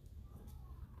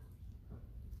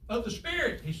 Of the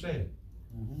Spirit, he said.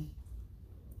 Mm-hmm.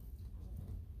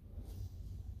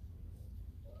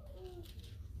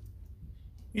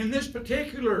 In this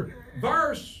particular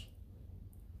verse,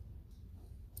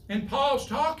 and Paul's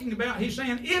talking about, he's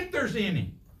saying, if there's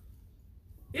any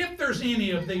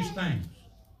of these things,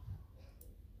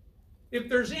 if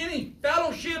there's any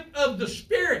fellowship of the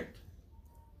Spirit,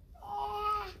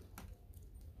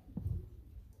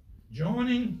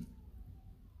 joining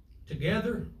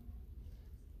together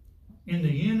in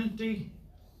the unity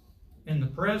and the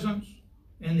presence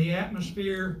and the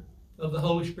atmosphere of the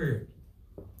Holy Spirit,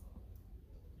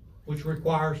 which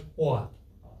requires what?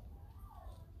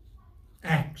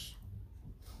 Acts.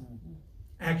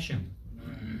 Action.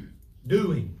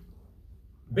 Doing.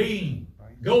 Being.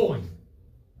 Going.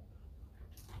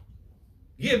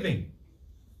 Giving.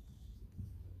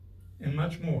 And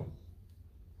much more.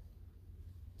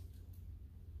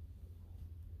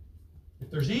 If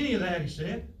there's any of that, he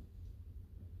said,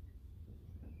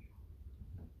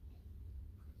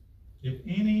 if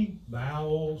any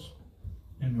bowels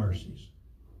and mercies.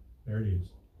 There it is.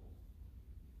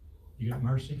 You got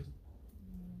mercy?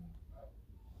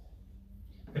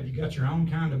 Have you got your own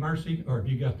kind of mercy, or have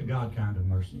you got the God kind of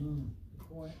mercy?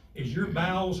 Is your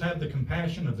bowels have the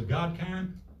compassion of the God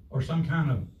kind, or some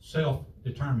kind of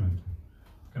self-determined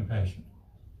compassion?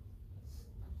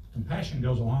 Compassion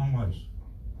goes a long ways.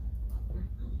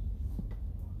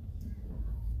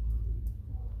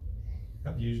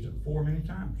 I've used it before many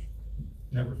times.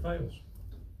 Never fails.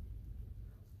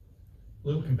 A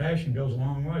little compassion goes a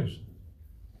long ways.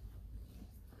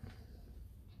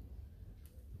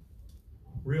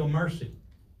 Real mercy.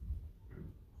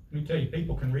 Let me tell you,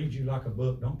 people can read you like a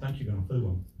book. Don't think you're going to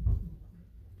fool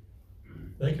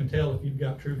them. They can tell if you've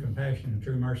got true compassion and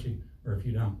true mercy, or if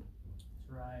you don't.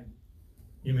 That's right.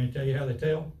 You mean to tell you how they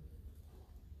tell?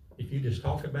 If you just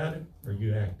talk about it, or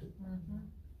you act it. Mm-hmm.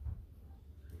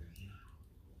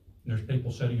 There's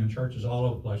people sitting in churches all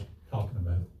over the place talking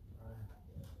about it.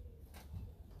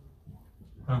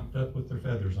 Pumped up with their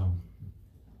feathers on.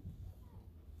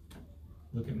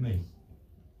 Look at me.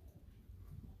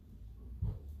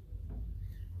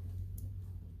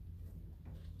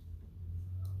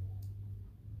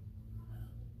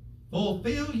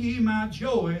 Fulfill ye my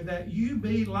joy, that you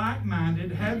be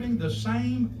like-minded, having the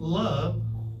same love,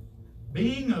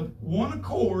 being of one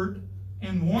accord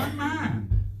and one mind.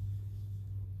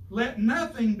 Let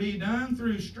nothing be done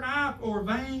through strife or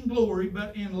vainglory,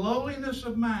 but in lowliness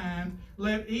of mind,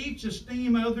 let each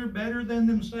esteem other better than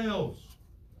themselves.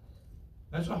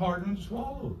 That's a hard one to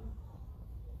swallow.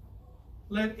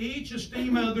 Let each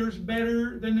esteem others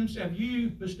better than themselves. Have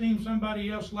you esteemed somebody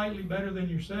else lately better than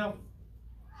yourself?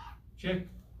 Check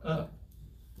up.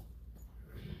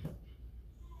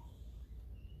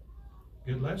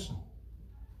 Good lesson.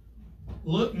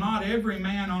 look not every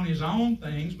man on his own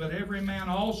things, but every man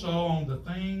also on the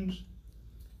things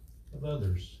of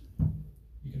others.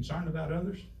 You concerned about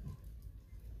others?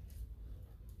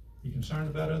 You concerned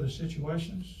about other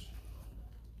situations?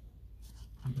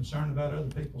 You concerned about other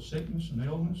people's sickness and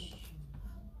illness?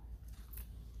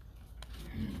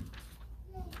 You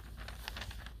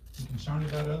concerned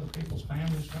about other people's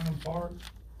families coming apart?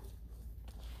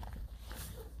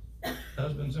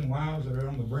 Husbands and wives that are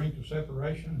on the brink of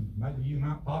separation, maybe you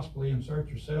might possibly insert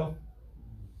yourself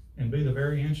and be the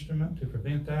very instrument to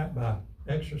prevent that by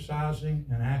exercising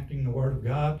and acting the Word of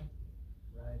God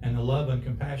and the love and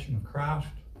compassion of Christ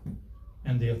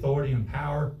and the authority and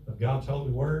power of God's holy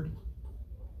Word.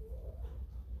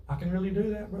 I can really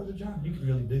do that, Brother John. You can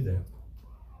really do that.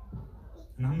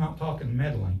 And I'm not talking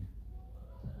meddling.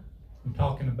 I'm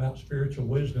talking about spiritual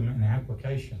wisdom and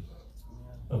application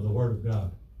of the Word of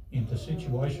God into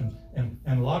situations. And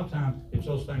a lot of times it's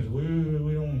those things we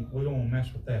don't want to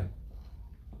mess with that.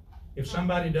 If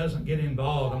somebody doesn't get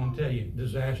involved, I'm going to tell you,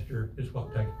 disaster is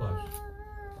what takes place.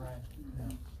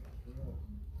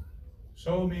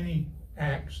 So many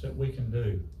acts that we can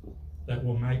do that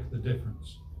will make the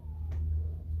difference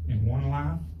in one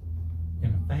life,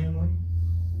 in a family,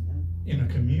 in a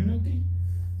community,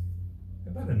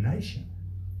 about a nation.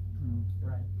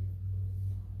 Right.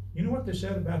 You know what they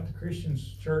said about the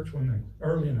Christians church when they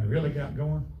early and they really got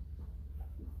going?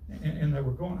 And they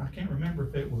were going, I can't remember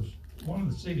if it was one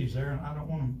of the cities there, and I don't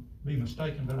want to be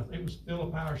mistaken, but it was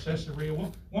Philippi or Caesarea,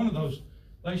 one of those.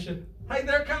 They said, hey,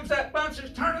 there comes that bunch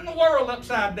that's turning the world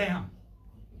upside down.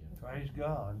 Praise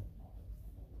God.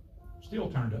 Still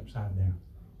turned upside down.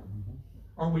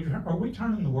 Are we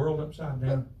turning the world upside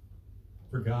down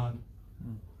for God?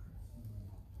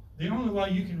 The only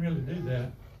way you can really do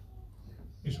that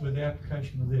is with the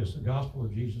application of this, the gospel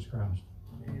of Jesus Christ,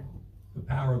 the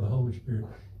power of the Holy Spirit,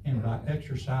 and by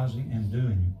exercising and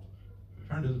doing it.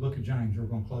 Turn to the book of James. We're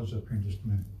going to close up here in just a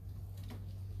minute.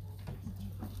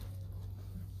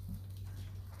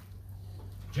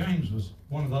 James was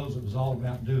one of those that was all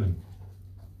about doing.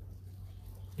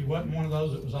 He wasn't one of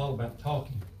those that was all about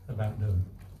talking about doing.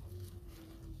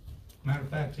 Matter of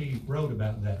fact, he wrote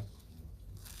about that.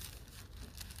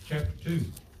 Chapter 2,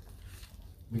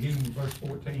 beginning with verse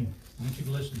 14. I want you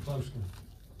to listen closely.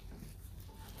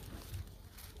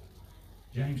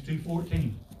 James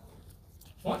 2:14.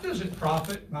 What does it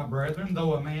profit, my brethren,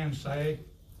 though a man say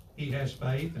he has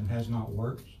faith and has not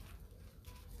works?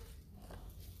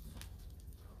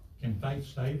 Can faith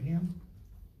save him?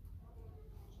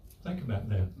 Think about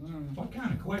that. What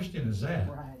kind of question is that?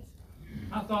 Right.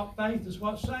 I thought faith is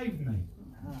what saved me.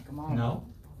 Come on. No.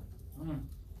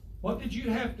 What did you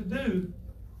have to do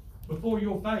before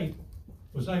your faith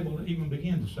was able to even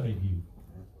begin to save you?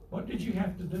 What did you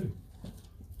have to do?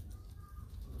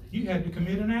 You had to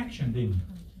commit an action, didn't you?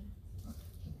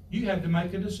 You had to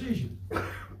make a decision.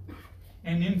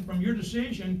 And then from your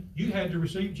decision, you had to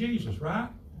receive Jesus, right?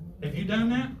 Have you done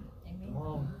that?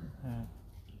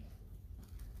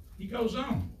 He goes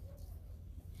on.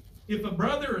 If a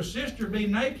brother or sister be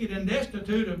naked and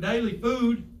destitute of daily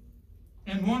food,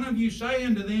 and one of you say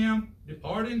unto them,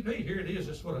 depart in peace. Here it is.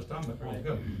 That's what I was talking about before we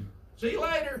go. See you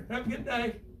later. Have a good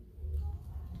day.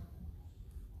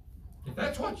 If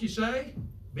that's what you say,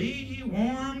 be ye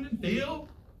warmed and filled,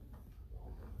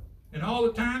 and all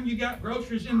the time you got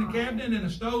groceries in the cabinet and a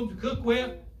stove to cook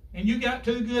with, and you got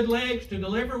 2 good legs to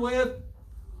deliver with,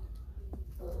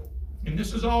 and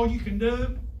this is all you can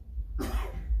do,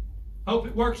 hope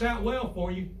it works out well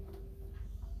for you.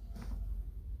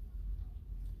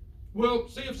 Well,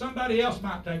 see if somebody else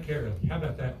might take care of you. How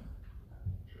about that?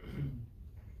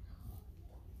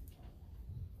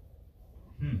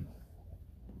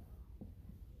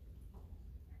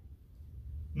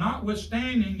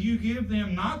 Notwithstanding, you give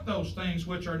them not those things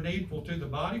which are needful to the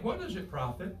body. What does it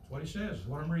profit? That's what he says,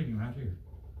 what I'm reading right here.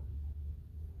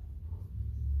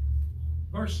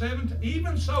 Verse 7,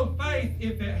 even so faith,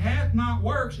 if it hath not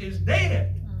works, is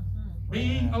dead,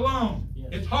 being alone. Yes.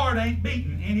 Its heart ain't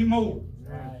beating anymore.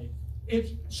 Right.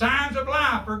 Its signs of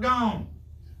life are gone.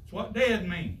 That's what dead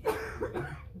means.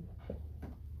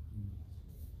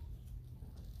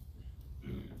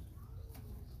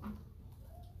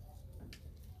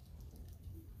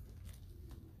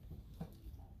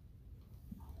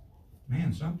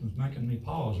 Man, something's making me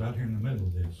pause right here in the middle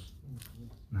of this.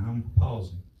 Now I'm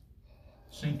pausing.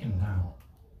 Sinking down.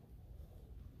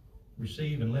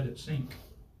 Receive and let it sink.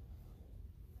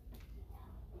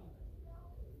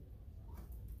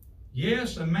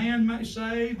 Yes, a man may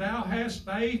say, thou hast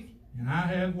faith, and I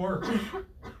have works.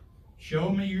 Show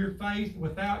me your faith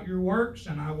without your works,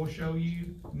 and I will show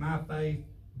you my faith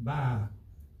by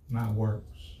my works.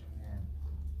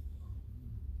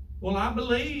 Well, I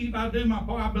believe, I do my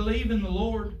part. I believe in the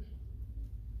Lord.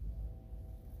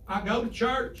 I go to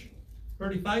church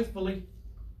pretty faithfully.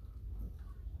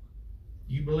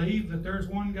 You believe that there's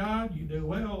one God, you do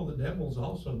well. The devils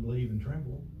also believe and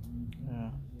tremble. Yeah.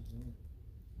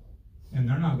 And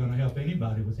they're not going to help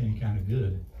anybody with any kind of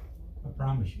good. I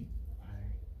promise you.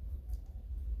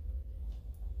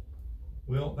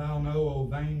 Wilt thou know, O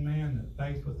vain man, that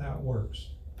faith without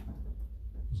works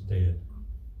is dead?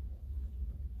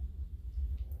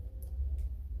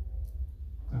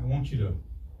 I want you to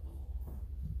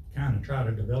kind of try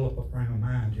to develop a frame of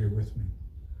mind here with me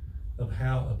of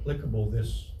how applicable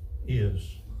this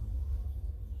is.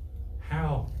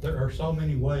 How there are so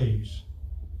many ways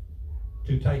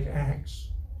to take acts,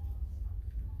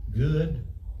 good,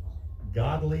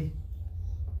 godly,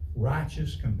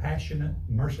 righteous, compassionate,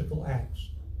 merciful acts,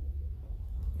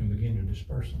 and begin to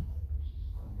disperse them.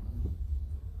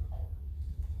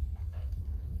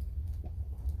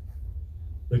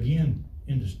 Begin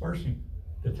in dispersing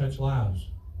to touch lives,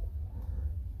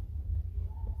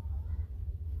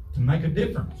 to make a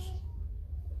difference.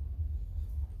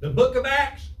 The book of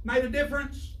Acts made a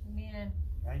difference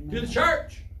to the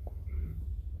church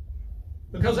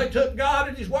because they took God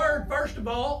at His word. First of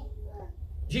all,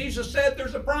 Jesus said,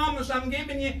 there's a promise I'm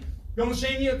giving you, going to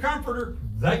send you a comforter.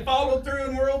 They followed through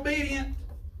and were obedient.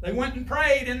 They went and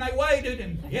prayed and they waited,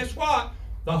 and guess what?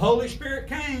 The Holy Spirit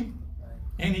came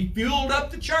and He fueled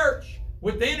up the church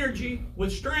with energy,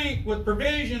 with strength, with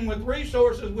provision, with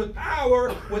resources, with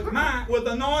power, with might, with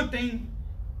anointing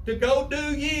to go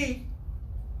do ye.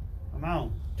 Come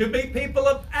on. To be people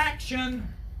of action.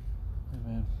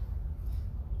 Amen.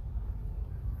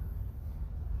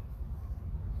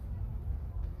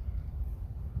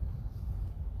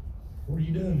 What are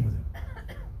you doing with it?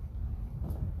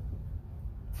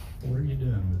 What are you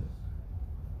doing with it?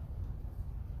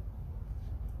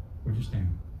 Would you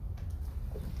stand?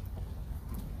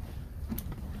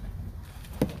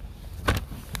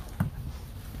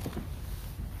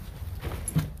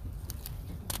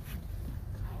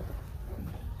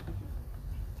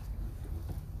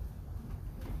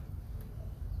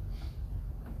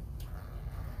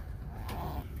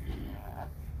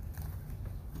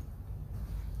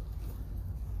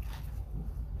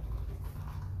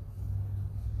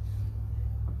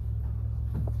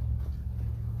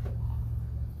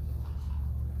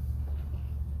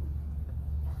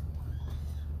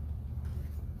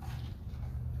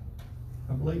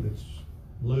 I believe it's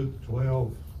Luke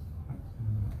 12.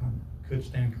 I could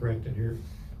stand corrected here.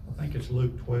 I think it's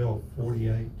Luke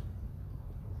 12:48.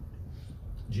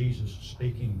 Jesus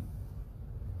speaking,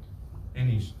 and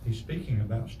he's speaking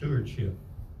about stewardship.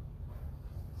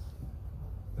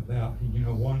 About,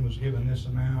 one was given this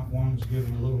amount, one was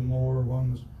given a little more,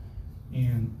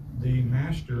 and the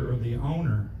master or the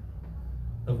owner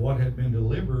of what had been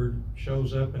delivered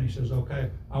shows up and he says, okay,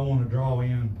 I want to draw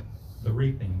in the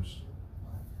reapings,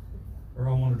 or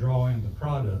I want to draw in the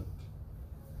product.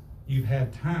 You've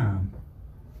had time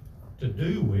to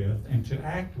do with and to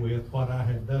act with what I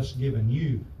have thus given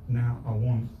you. Now I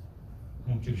want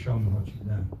you to show me what you've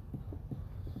done.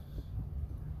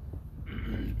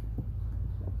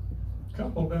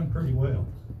 Couple done pretty well,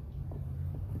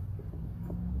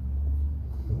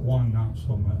 but one not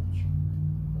so much.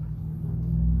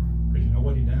 Because you know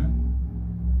what he done?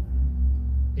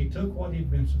 He took what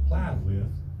he'd been supplied with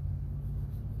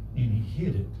and he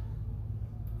hid it,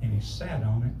 and he sat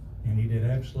on it, and he did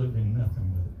absolutely nothing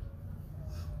with it.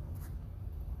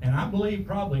 And I believe,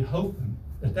 probably hoping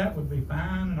that that would be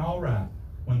fine and all right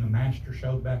when the master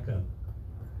showed back up.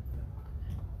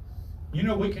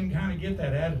 We can kind of get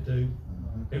that attitude.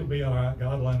 It'll be all right.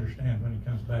 God will understand when He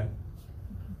comes back.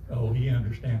 Oh, He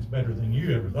understands better than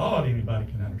you ever thought anybody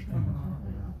can understand.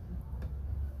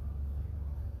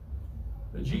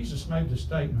 But Jesus made the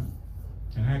statement,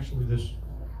 and actually this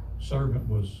servant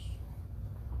was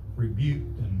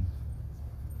rebuked, and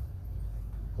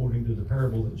according to the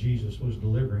parable that Jesus was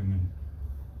delivering, and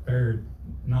fared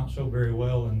not so very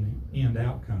well in the end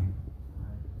outcome.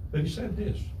 But He said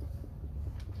this.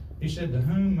 He said, to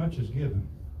whom much is given,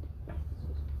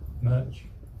 much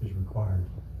is required.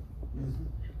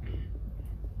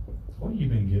 What have you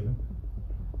been given?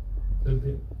 A little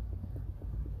bit.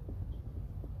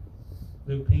 A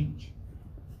little pinch.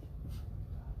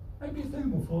 Maybe a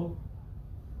thimbleful.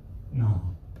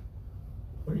 No.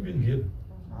 What have you been given?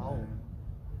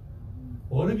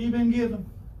 What have you been given?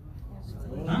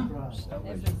 Huh?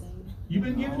 You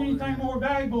been given anything more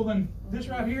valuable than this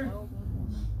right here?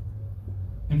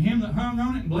 And Him that hung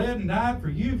on it and bled and died for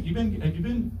you? Have you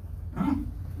been, huh?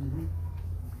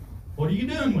 What are you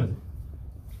doing with it?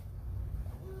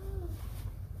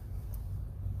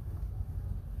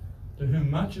 To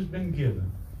whom much has been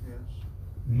given,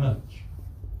 much.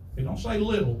 It don't say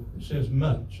little, it says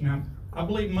much. Now, I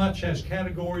believe much has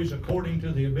categories according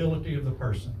to the ability of the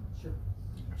person. Sure.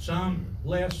 Some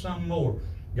less, some more.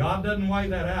 God doesn't weigh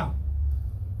that out.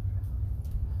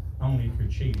 Only if you're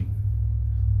cheating.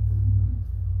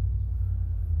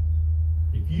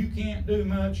 If you can't do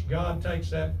much, God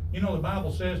takes that. You know, the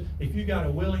Bible says if you got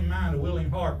a willing mind, a willing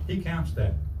heart, He counts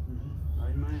that.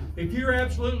 Amen. If you're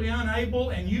absolutely unable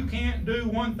and you can't do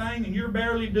one thing and you're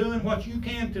barely doing what you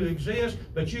can to exist,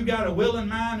 but you got a willing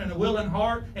mind and a willing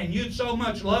heart and you'd so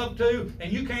much love to,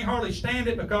 and you can't hardly stand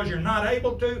it because you're not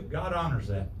able to, God honors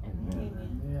that.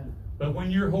 Amen. But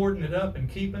when you're hoarding it up and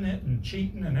keeping it and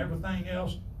cheating and everything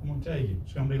else, I'm going to tell you,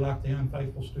 it's going to be like the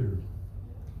unfaithful steward.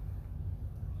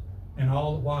 And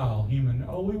all the while, human,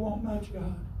 oh, we want much,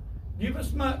 God. Give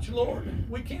us much, Lord.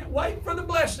 We can't wait for the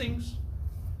blessings.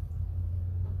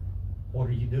 What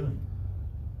are you doing?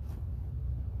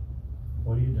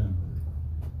 What are you doing with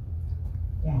it?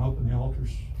 I want to open the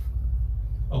altars,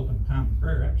 open time of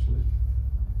prayer, actually.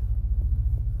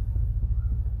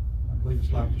 I believe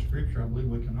it's like the scripture. I believe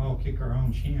we can all kick our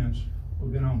own shins.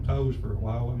 We've been on toes for a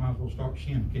while. We might as well start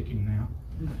shin kicking now.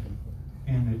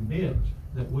 And admit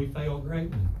that we fail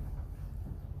greatly.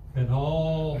 That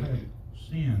all have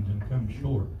sinned and come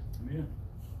short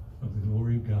of the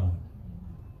glory of God.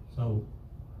 So,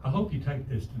 I hope you take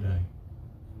this today.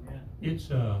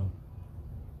 It's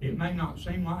it may not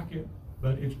seem like it,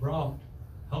 but it's brought,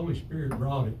 Holy Spirit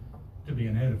brought it to be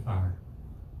an edifier,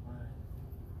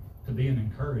 to be an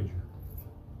encourager.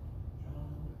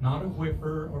 Not a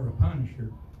whipper or a punisher,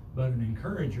 but an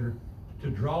encourager to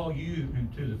draw you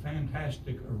into the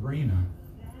fantastic arena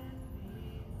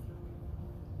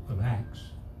of acts,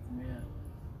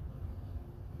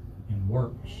 in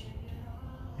works,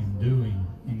 in doing,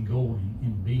 in going,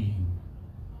 in being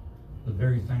the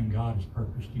very thing God has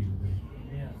purposed you to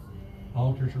be. Yeah.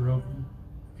 Altars are open.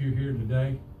 If you're here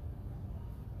today,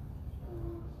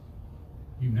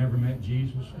 you've never met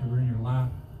Jesus ever in your life,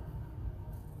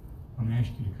 I'm going to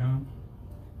ask you to come.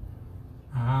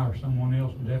 I or someone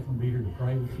else will definitely be here to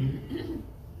pray with you.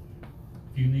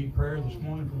 If you need prayer this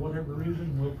morning for whatever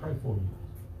reason, we'll pray for you.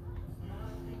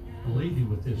 I'll leave you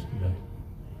with this today.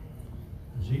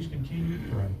 As He's continued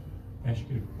to pray, I ask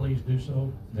you to please do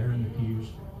so there in the pews.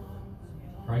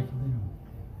 Pray for them.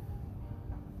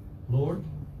 Lord,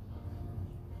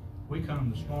 we come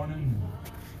this morning and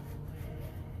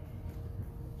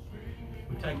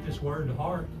we take this word to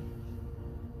heart.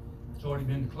 It's already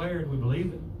been declared. We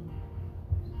believe it.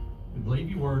 We believe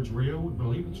your word's real. We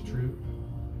believe it's true.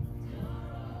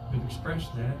 We've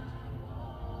expressed that.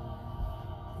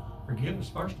 Forgive us,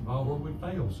 first of all, where we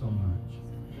fail so much.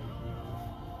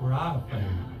 Where I have failed.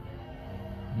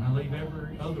 And I leave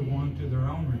every other one to their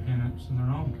own repentance and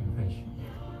their own confession.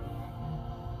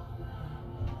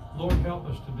 Lord, help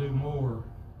us to do more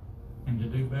and to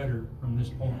do better from this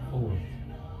point forward.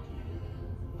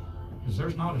 Because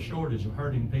there's not a shortage of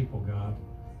hurting people, God.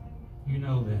 You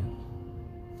know that.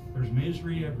 There's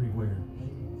misery everywhere.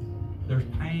 There's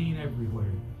pain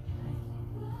everywhere.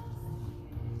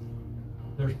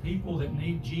 There's people that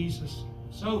need Jesus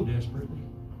so desperately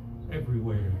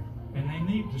everywhere. And they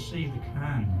need to see the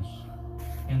kindness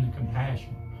and the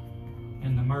compassion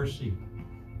and the mercy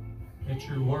that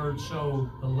your word so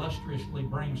illustriously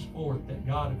brings forth, that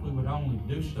God, if we would only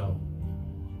do so,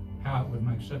 how it would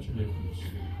make such a difference.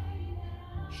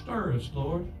 Stir us,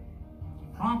 Lord.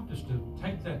 Prompt us to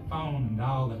take that phone and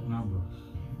dial that number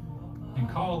and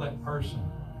call that person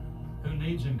who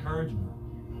needs encouragement,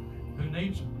 who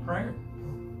needs prayer,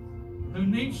 who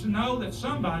needs to know that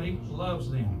somebody loves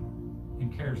them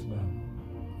and cares about them.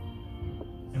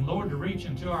 And Lord, to reach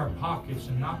into our pockets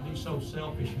and not be so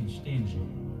selfish and stingy,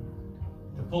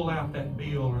 to pull out that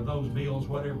bill or those bills,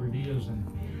 whatever it is, and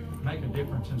make a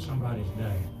difference in somebody's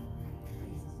day.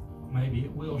 Maybe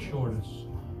it will short us.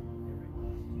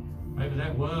 Maybe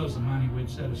that was the money we'd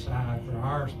set aside for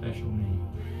our special need.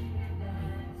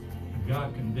 If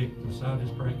God convict us, I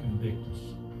just pray convict us.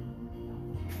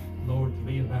 Lord, to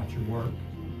be about your work,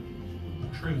 the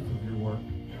truth of your work,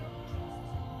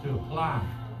 to apply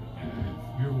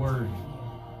your word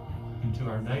into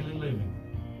our daily living.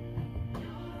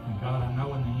 And God, I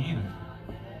know in the end,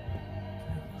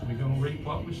 we're going to reap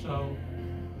what we sow.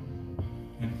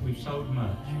 And if we've sowed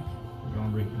much, we're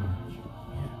going to reap much.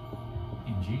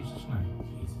 In Jesus' name.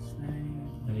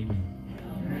 Amen.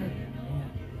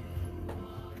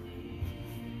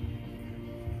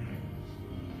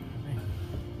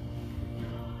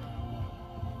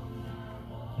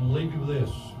 I'm going to leave you with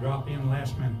this. Drop in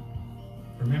last minute.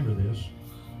 Remember this.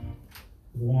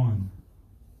 One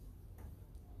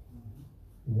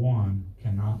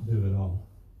cannot do it all.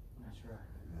 That's right.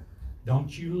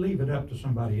 Don't you leave it up to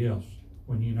somebody else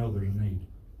when you know there's a need.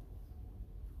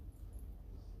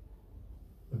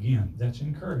 Again, that's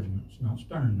encouragement. It's not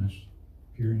sternness.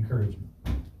 Pure encouragement.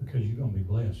 Because you're going to be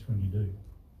blessed when you do.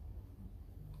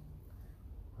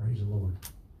 Praise the Lord.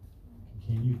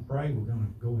 Continue to pray. We're going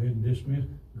to go ahead and dismiss.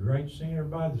 Great seeing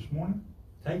everybody this morning.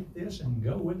 Take this and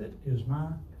go with it is my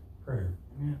prayer.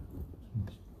 Yeah.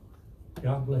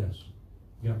 God bless.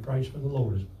 You got praise for the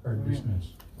Lord as prayer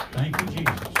dismiss. Thank you, Jesus.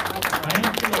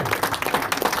 Thank you, Lord.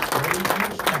 Praise you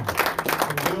this morning.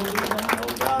 The will be done,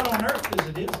 oh God, on earth as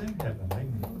it is in heaven.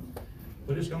 Amen.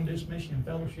 We're just going to dismiss you in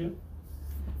fellowship.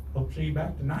 Hope to see you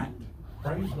back tonight.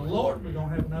 Praise the Lord. We're going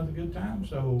to have another good time.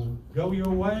 So go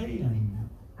your way and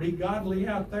be godly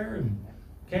out there and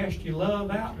cast your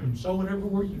love out and sow it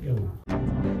everywhere you go.